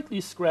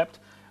 completely scrapped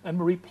and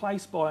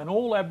replaced by an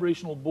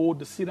all-Aboriginal board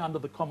to sit under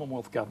the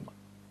Commonwealth Government.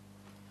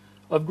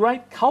 Of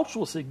great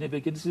cultural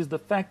significance is the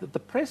fact that the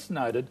press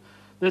noted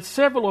that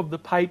several of the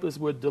papers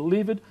were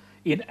delivered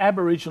in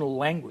Aboriginal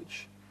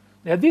language.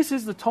 Now, this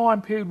is the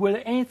time period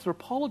where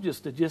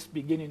anthropologists are just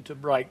beginning to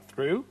break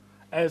through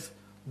as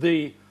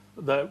the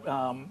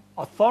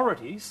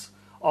authorities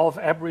of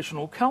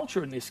Aboriginal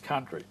culture in this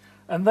country.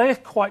 And they're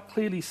quite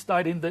clearly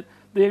stating that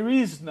there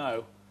is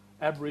no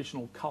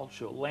Aboriginal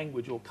culture,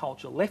 language or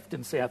culture left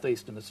in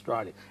southeastern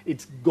Australia.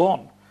 It's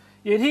gone.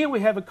 Yet here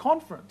we have a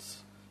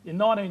conference in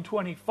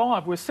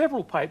 1925 where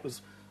several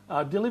papers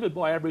are delivered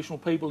by Aboriginal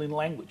people in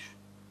language.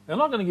 They're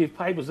not going to give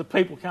papers that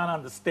people can't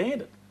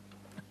understand it.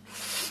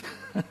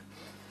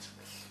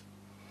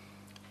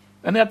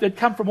 And that they'd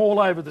come from all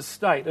over the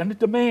state and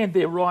demand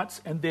their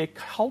rights and their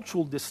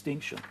cultural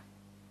distinction.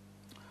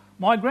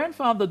 My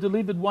grandfather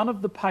delivered one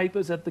of the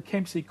papers at the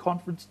Kempsey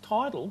conference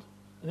titled,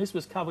 and this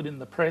was covered in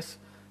the press,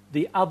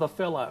 The Other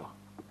Fellow.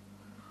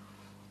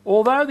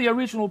 Although the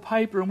original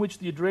paper on which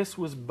the address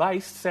was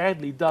based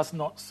sadly does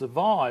not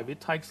survive,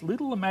 it takes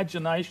little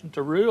imagination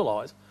to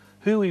realise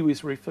who he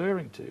was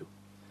referring to.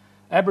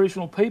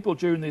 Aboriginal people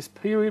during this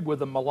period were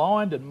the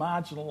maligned and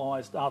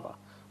marginalised other.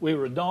 We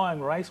were a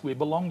dying race, we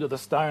belonged to the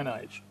Stone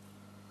Age.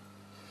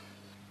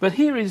 But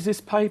here is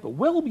this paper,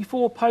 well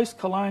before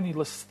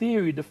post-colonialist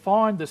theory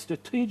defined the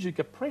strategic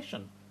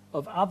oppression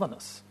of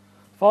otherness.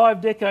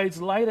 5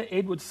 decades later,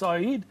 Edward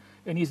Said,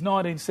 in his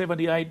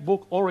 1978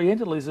 book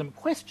Orientalism,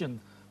 questioned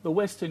the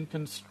Western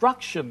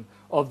construction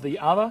of the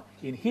other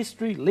in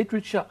history,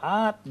 literature,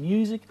 art,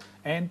 music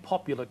and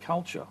popular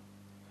culture.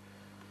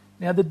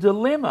 Now, the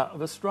dilemma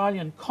of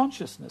Australian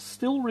consciousness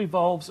still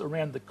revolves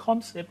around the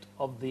concept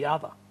of the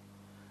other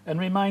and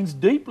remains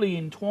deeply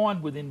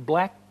entwined within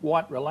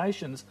black-white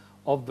relations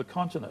of the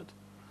continent.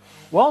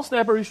 Whilst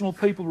Aboriginal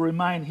people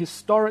remain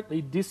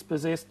historically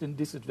dispossessed and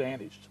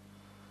disadvantaged,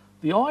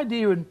 the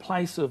idea in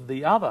place of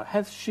the other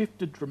has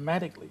shifted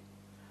dramatically.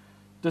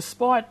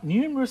 Despite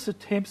numerous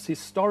attempts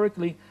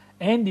historically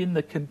and in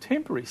the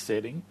contemporary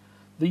setting,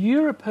 the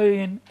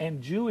European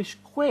and Jewish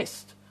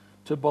quest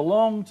to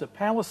belong to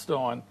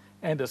Palestine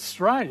and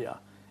Australia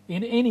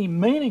in any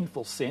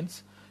meaningful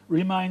sense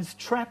remains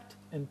trapped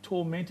and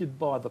tormented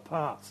by the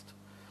past.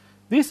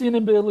 This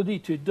inability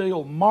to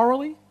deal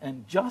morally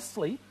and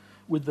justly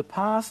with the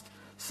past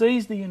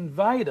sees the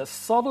invader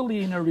solidly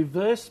in a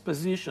reverse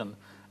position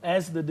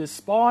as the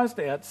despised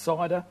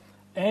outsider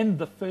and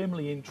the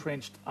firmly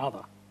entrenched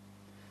other.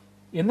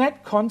 In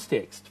that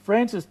context,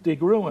 Francis de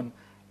Gruen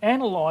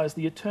analysed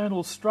the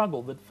eternal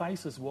struggle that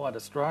faces white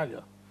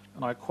Australia,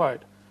 and I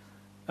quote,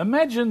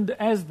 "Imagined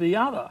as the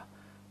other,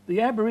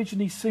 the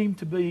Aborigines seem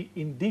to be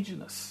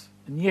indigenous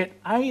and yet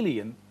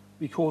alien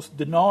because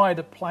denied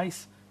a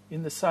place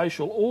in the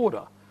social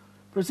order,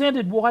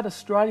 presented white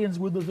Australians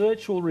with a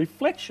virtual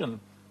reflection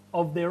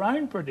of their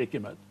own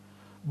predicament,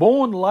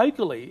 born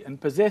locally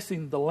and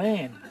possessing the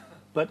land,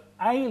 but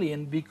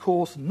alien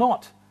because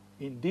not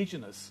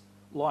indigenous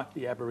like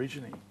the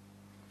Aborigine."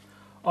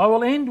 I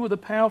will end with a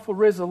powerful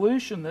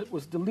resolution that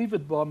was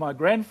delivered by my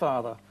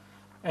grandfather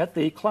at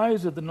the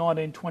close of the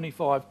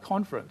 1925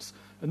 conference,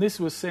 and this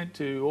was sent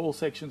to all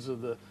sections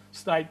of the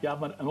state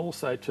government and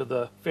also to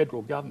the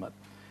federal government.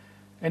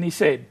 And he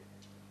said,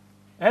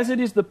 "As it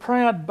is the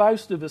proud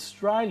boast of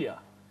Australia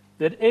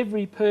that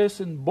every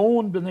person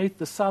born beneath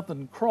the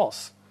Southern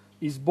Cross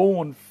is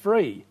born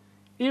free,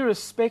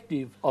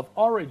 irrespective of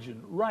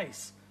origin,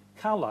 race,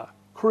 colour,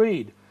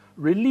 creed,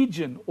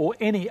 religion or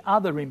any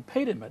other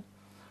impediment,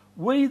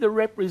 we, the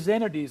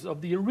representatives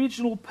of the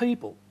original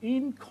people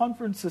in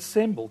conference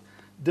assembled,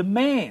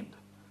 demand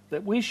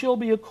that we shall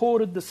be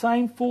accorded the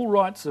same full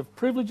rights of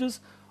privileges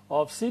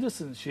of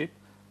citizenship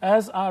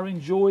as are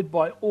enjoyed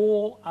by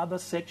all other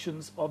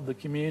sections of the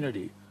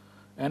community."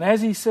 And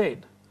as he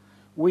said,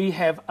 we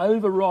have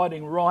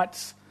overriding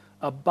rights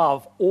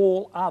above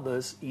all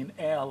others in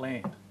our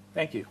land.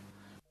 Thank you.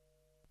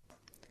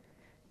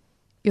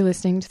 You're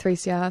listening to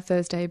 3CR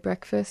Thursday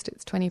Breakfast.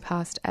 It's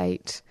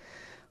 8:20.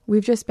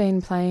 We've just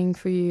been playing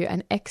for you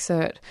an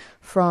excerpt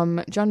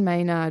from John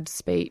Maynard's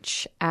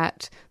speech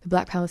at the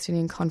Black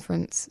Palestinian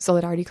Conference,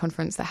 Solidarity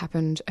Conference that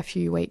happened a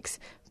few weeks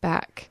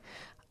back.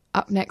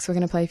 Up next, we're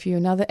going to play for you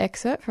another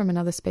excerpt from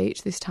another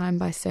speech, this time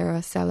by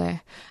Sarah Saleh.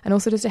 And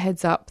also just a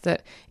heads up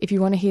that if you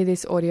want to hear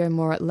this audio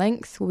more at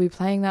length, we'll be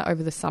playing that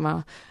over the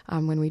summer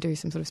when we do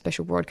some sort of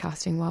special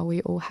broadcasting while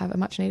we all have a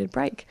much-needed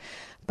break.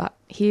 But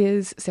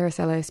here's Sarah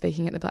Saleh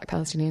speaking at the Black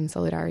Palestinian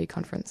Solidarity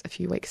Conference a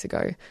few weeks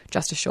ago.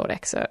 Just a short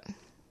excerpt.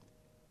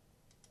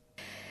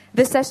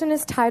 This session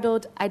is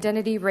titled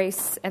Identity,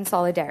 Race and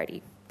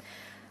Solidarity.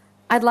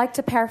 I'd like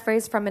to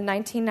paraphrase from a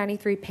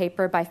 1993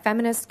 paper by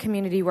feminist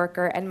community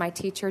worker and my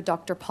teacher,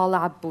 Dr.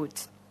 Paula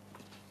Abboud.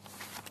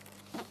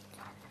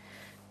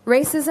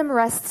 Racism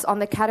rests on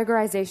the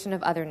categorization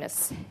of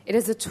otherness. It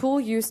is a tool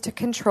used to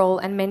control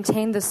and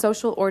maintain the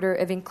social order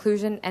of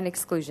inclusion and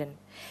exclusion.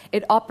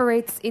 It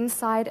operates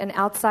inside and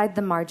outside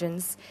the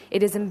margins.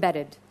 It is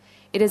embedded.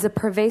 It is a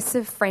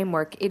pervasive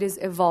framework. It is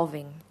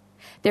evolving.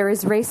 There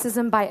is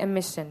racism by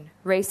omission,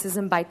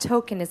 racism by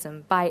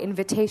tokenism, by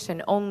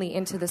invitation only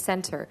into the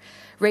center,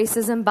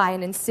 racism by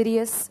an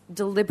insidious,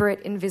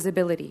 deliberate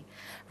invisibility,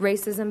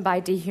 racism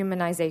by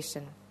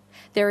dehumanization.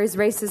 There is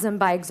racism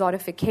by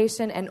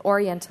exotification and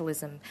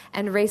orientalism,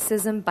 and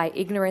racism by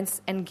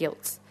ignorance and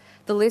guilt.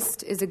 The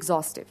list is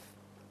exhaustive.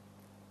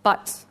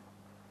 But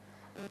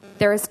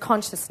there is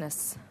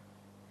consciousness.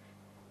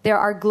 There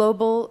are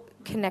global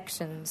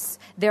connections.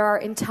 There are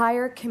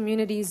entire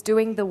communities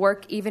doing the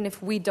work even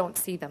if we don't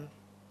see them.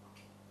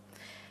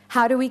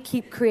 How do we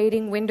keep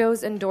creating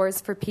windows and doors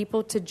for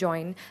people to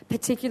join,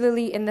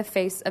 particularly in the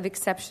face of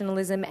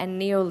exceptionalism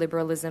and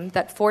neoliberalism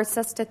that force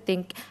us to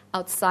think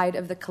outside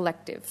of the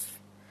collective?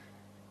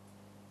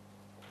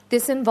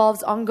 This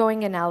involves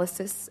ongoing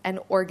analysis and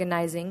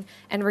organizing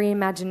and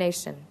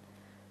reimagination.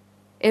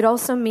 It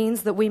also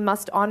means that we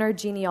must honor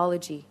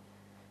genealogy,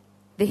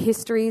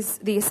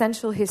 the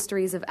essential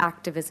histories of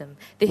activism,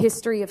 the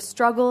history of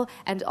struggle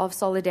and of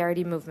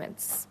solidarity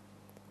movements.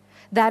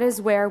 That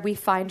is where we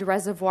find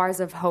reservoirs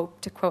of hope,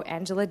 to quote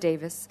Angela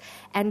Davis,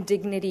 and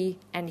dignity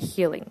and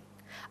healing,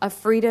 of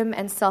freedom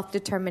and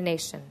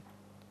self-determination.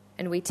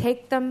 And we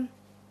take them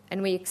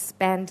and we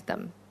expand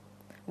them.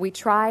 We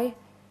try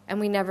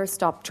and we never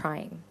stop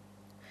trying.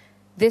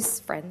 This,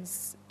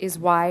 friends, is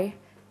why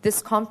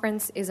this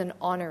conference is an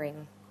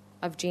honoring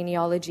of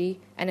genealogy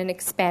and an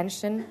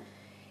expansion.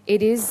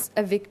 It is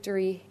a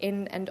victory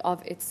in and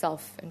of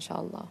itself,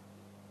 inshallah.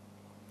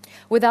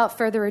 Without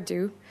further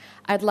ado,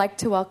 I'd like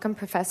to welcome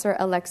Professor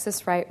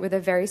Alexis Wright with a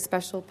very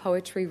special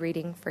poetry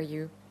reading for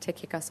you to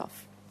kick us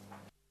off.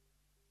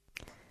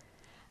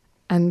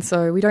 And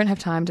so we don't have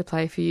time to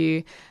play for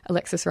you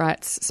Alexis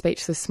Wright's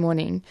speech this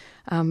morning,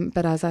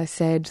 but as I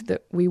said,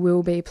 that we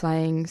will be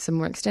playing some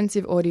more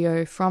extensive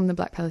audio from the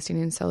Black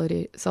Palestinian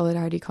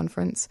Solidarity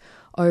Conference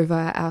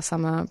over our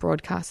summer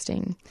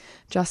broadcasting.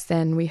 Just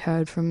then we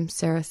heard from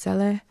Sarah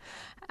Saleh,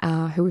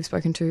 who we've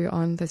spoken to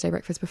on Thursday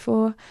Breakfast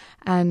before,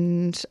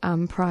 and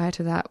prior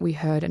to that we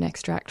heard an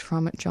extract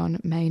from John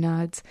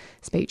Maynard's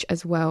speech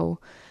as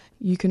well.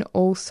 You can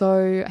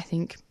also, I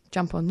think,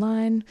 jump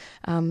online,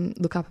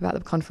 look up about the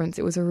conference.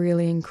 It was a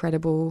really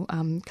incredible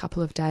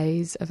couple of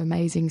days of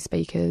amazing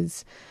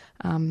speakers,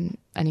 an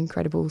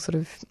incredible sort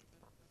of,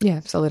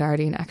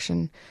 solidarity in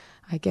action,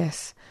 I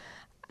guess.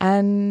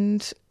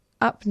 And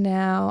up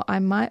now, I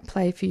might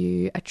play for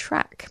you a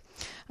track.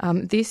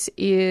 This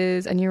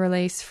is a new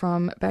release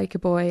from Baker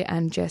Boy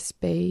and Jess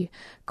B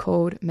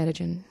called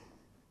Medellin.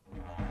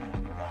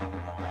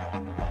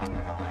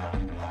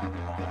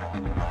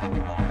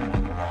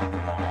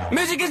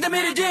 Music is the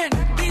Medellin.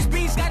 These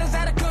beats got us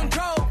out of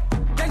control.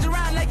 Dance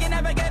around like you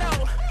never get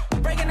old.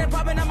 Breaking and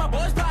popping on my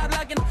boys pop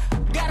locking.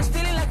 Gotta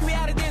steal it like we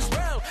out of this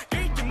world.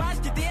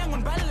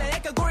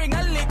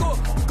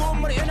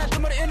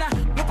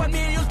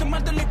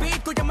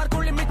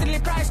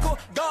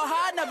 Go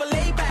hard, never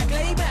lay back,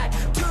 lay back.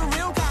 Too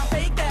real, can't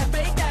fake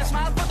that.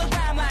 Smile for the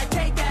gram like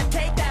take that.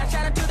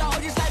 Shout out to the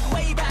OGs like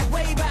way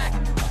back.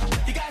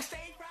 You got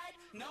stage fright?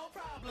 No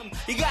problem.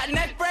 You got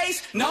neck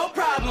brace? No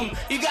problem.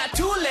 You got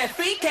two left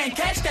feet, can't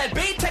catch that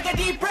beat. Take a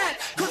deep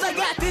breath, cause I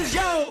got this,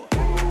 yo.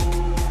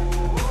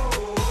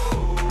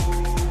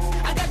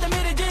 I got the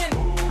Medellin.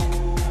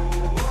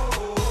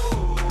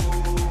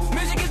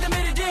 Music is the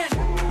Medellin.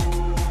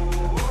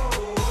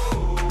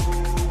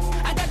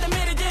 I got the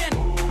Medellin.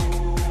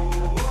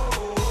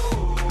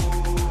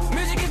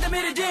 Music is the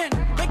Medellin.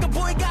 Make a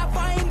boy got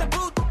fire in the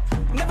boot.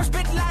 Never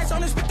spit lies,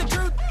 only spit the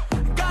truth.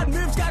 God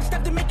moves, got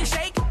stuff to make you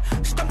shake.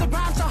 Stomp the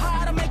ground so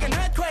hard I make an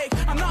earthquake.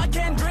 I'm not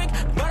Kendrick,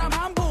 but I'm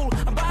humble.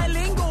 I'm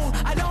bilingual,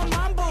 I don't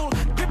mumble.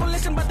 People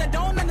listen but they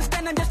don't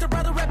understand. I'm just a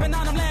brother rapping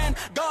on them land.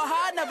 Go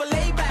hard, never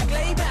lay back.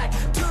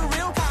 Too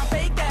real, can't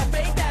fake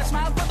that.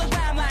 Smile for the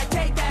gram like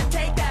take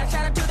that.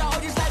 Shout out to the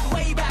OGs like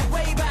way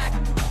back.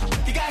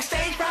 You got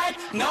stage fright?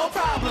 No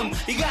problem.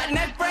 You got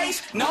neck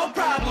brace? No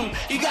problem.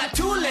 You got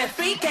two left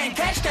feet, can't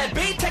catch that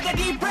beat. Take a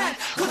deep breath,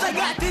 cause I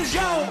got this,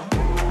 yo.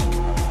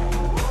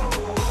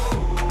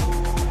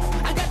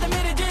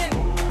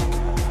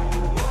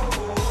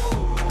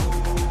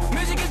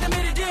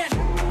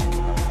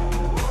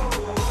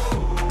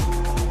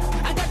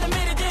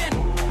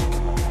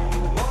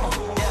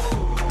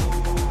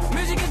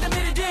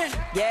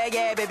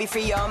 baby,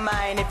 free your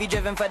mind. If you're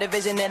driven for the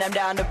vision, then I'm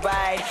down to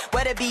ride.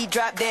 Where the beat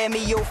drop, there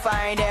me you'll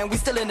find. And we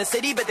still in the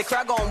city, but the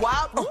crowd going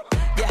wild.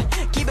 Yeah,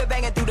 keep it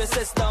banging through the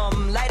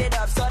system. Light it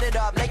up, start it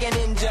up like an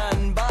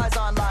engine. Bars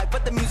on lock,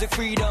 but the music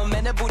freedom.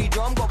 And the booty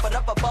drum, go put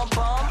up a bump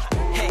bump.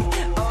 Hey,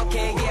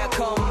 okay, yeah,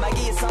 come. I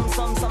give you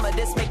some of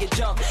this, make it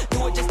jump.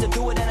 Do it just to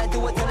do it, and I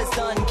do it till it's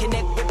done.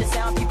 Connect with the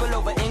sound, people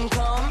over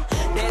income.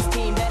 There's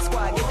team, that's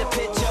squad, get the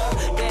picture.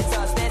 That's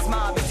us, that's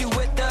mob, if you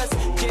with us.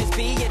 Just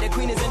be, yeah, the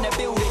queen is in the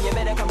building. You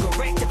better come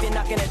correct if you're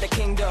knocking at the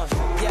kingdom.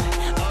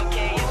 Yeah,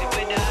 okay, is it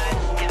with us?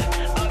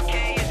 Yeah,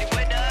 okay, is it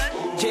with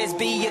us? Just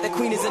be, yeah, the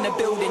queen is in the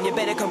building. You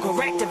better come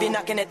correct if you're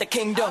knocking at the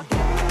kingdom.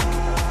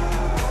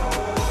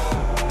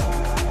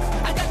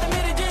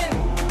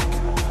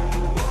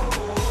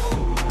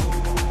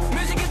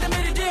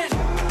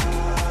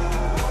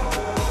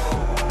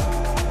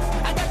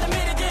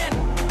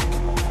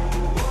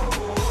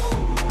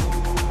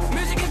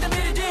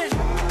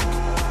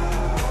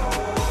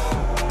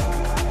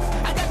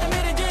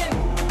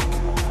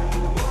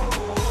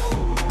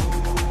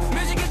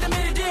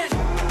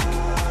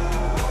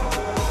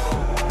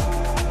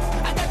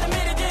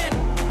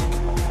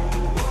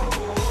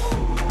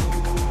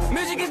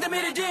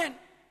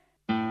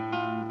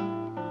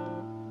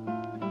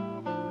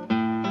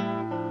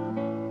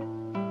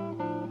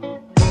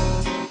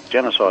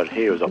 Genocide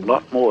here is a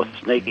lot more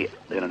sneaky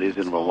than it is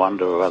in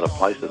Rwanda or other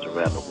places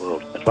around the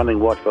world. It's one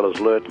thing white fellas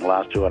learned in the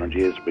last 200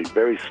 years, to be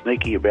very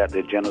sneaky about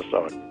their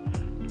genocide.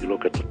 You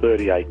look at the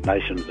 38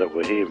 nations that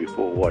were here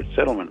before white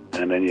settlement,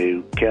 and then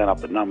you count up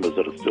the numbers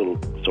that are still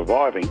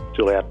surviving,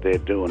 still out there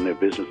doing their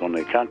business on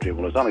their country.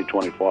 Well, there's only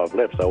 25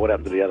 left, so what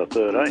happened to the other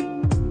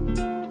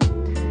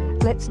 13?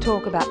 Let's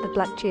talk about the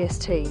Black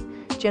GST.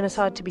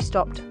 Genocide to be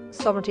stopped,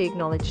 sovereignty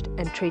acknowledged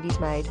and treaties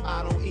made.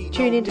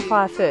 Tune in to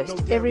Fire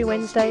First every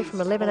Wednesday from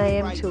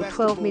 11am till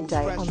 12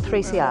 midday on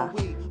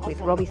 3CR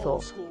with Robbie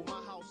Thorpe.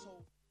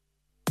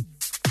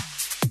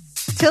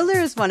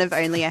 Tilda is one of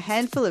only a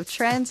handful of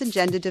trans and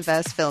gender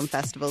diverse film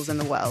festivals in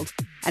the world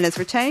and is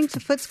returning to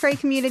Footscray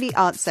Community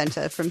Arts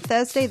Centre from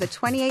Thursday the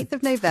 28th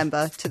of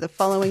November to the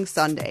following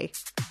Sunday.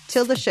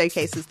 Tilda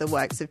showcases the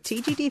works of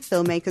TGD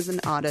filmmakers and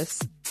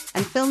artists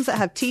and films that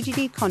have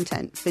TGD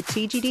content for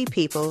TGD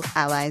people,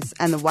 allies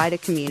and the wider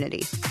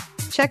community.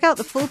 Check out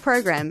the full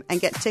program and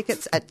get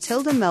tickets at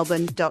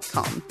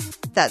tildamelbourne.com.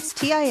 That's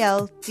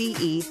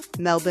TILDE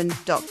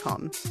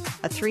Melbourne.com,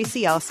 a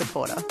 3CR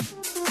supporter.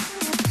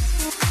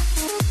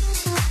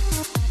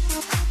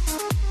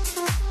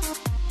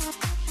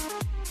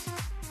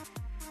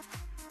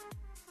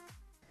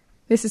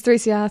 This is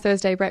 3CR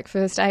Thursday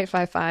Breakfast,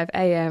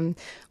 8:55am.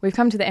 We've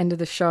come to the end of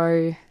the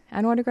show,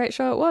 and what a great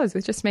show it was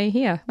with just me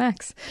here,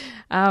 Max.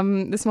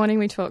 This morning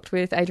we talked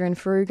with Adrian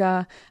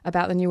Faruga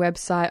about the new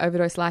website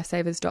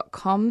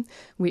overdoselifesavers.com,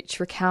 which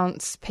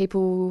recounts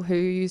people who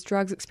use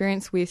drugs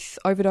experience with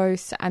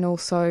overdose and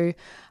also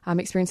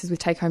experiences with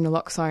take-home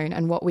naloxone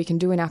and what we can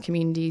do in our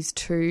communities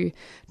to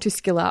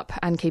skill up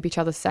and keep each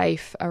other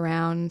safe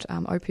around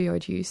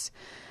opioid use.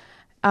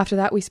 After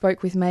that, we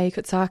spoke with May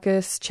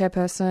Kotsakis,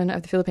 chairperson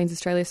of the Philippines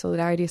Australia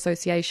Solidarity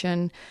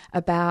Association,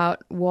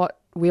 about what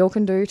we all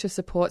can do to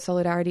support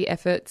solidarity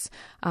efforts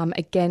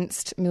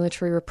against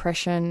military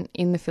repression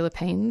in the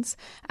Philippines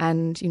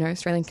and, you know,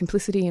 Australian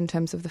complicity in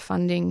terms of the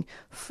funding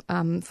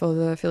for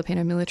the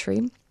Filipino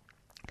military.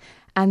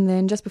 And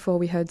then just before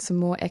we heard some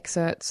more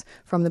excerpts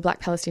from the Black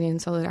Palestinian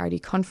Solidarity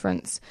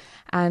Conference,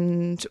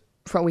 and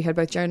we heard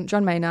both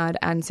John Maynard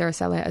and Sarah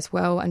Saleh as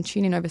well, and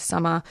tune in over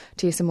summer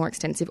to hear some more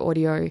extensive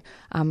audio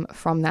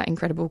from that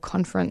incredible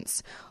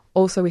conference.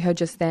 Also, we heard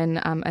just then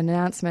an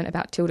announcement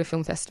about Tilda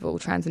Film Festival,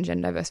 Trans and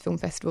Gender Diverse Film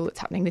Festival. It's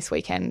happening this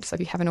weekend. So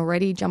if you haven't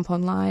already, jump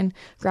online,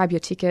 grab your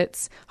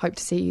tickets. Hope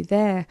to see you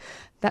there.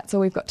 That's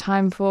all we've got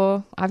time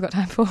for. I've got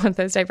time for on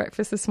Thursday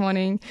Breakfast this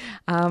morning.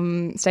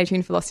 Stay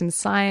tuned for Lost in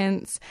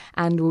Science,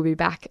 and we'll be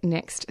back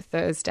next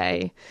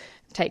Thursday.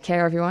 Take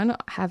care, everyone.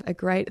 Have a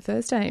great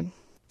Thursday.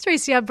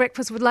 3CR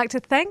Breakfast would like to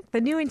thank the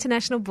New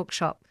International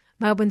Bookshop,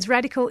 Melbourne's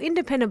radical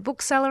independent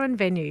bookseller and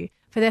venue,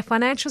 for their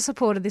financial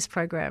support of this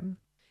program.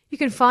 You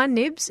can find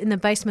Nibs in the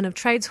basement of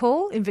Trades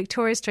Hall in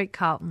Victoria Street,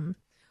 Carlton,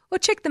 or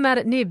check them out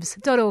at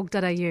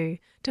nibs.org.au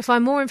to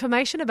find more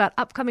information about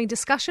upcoming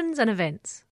discussions and events.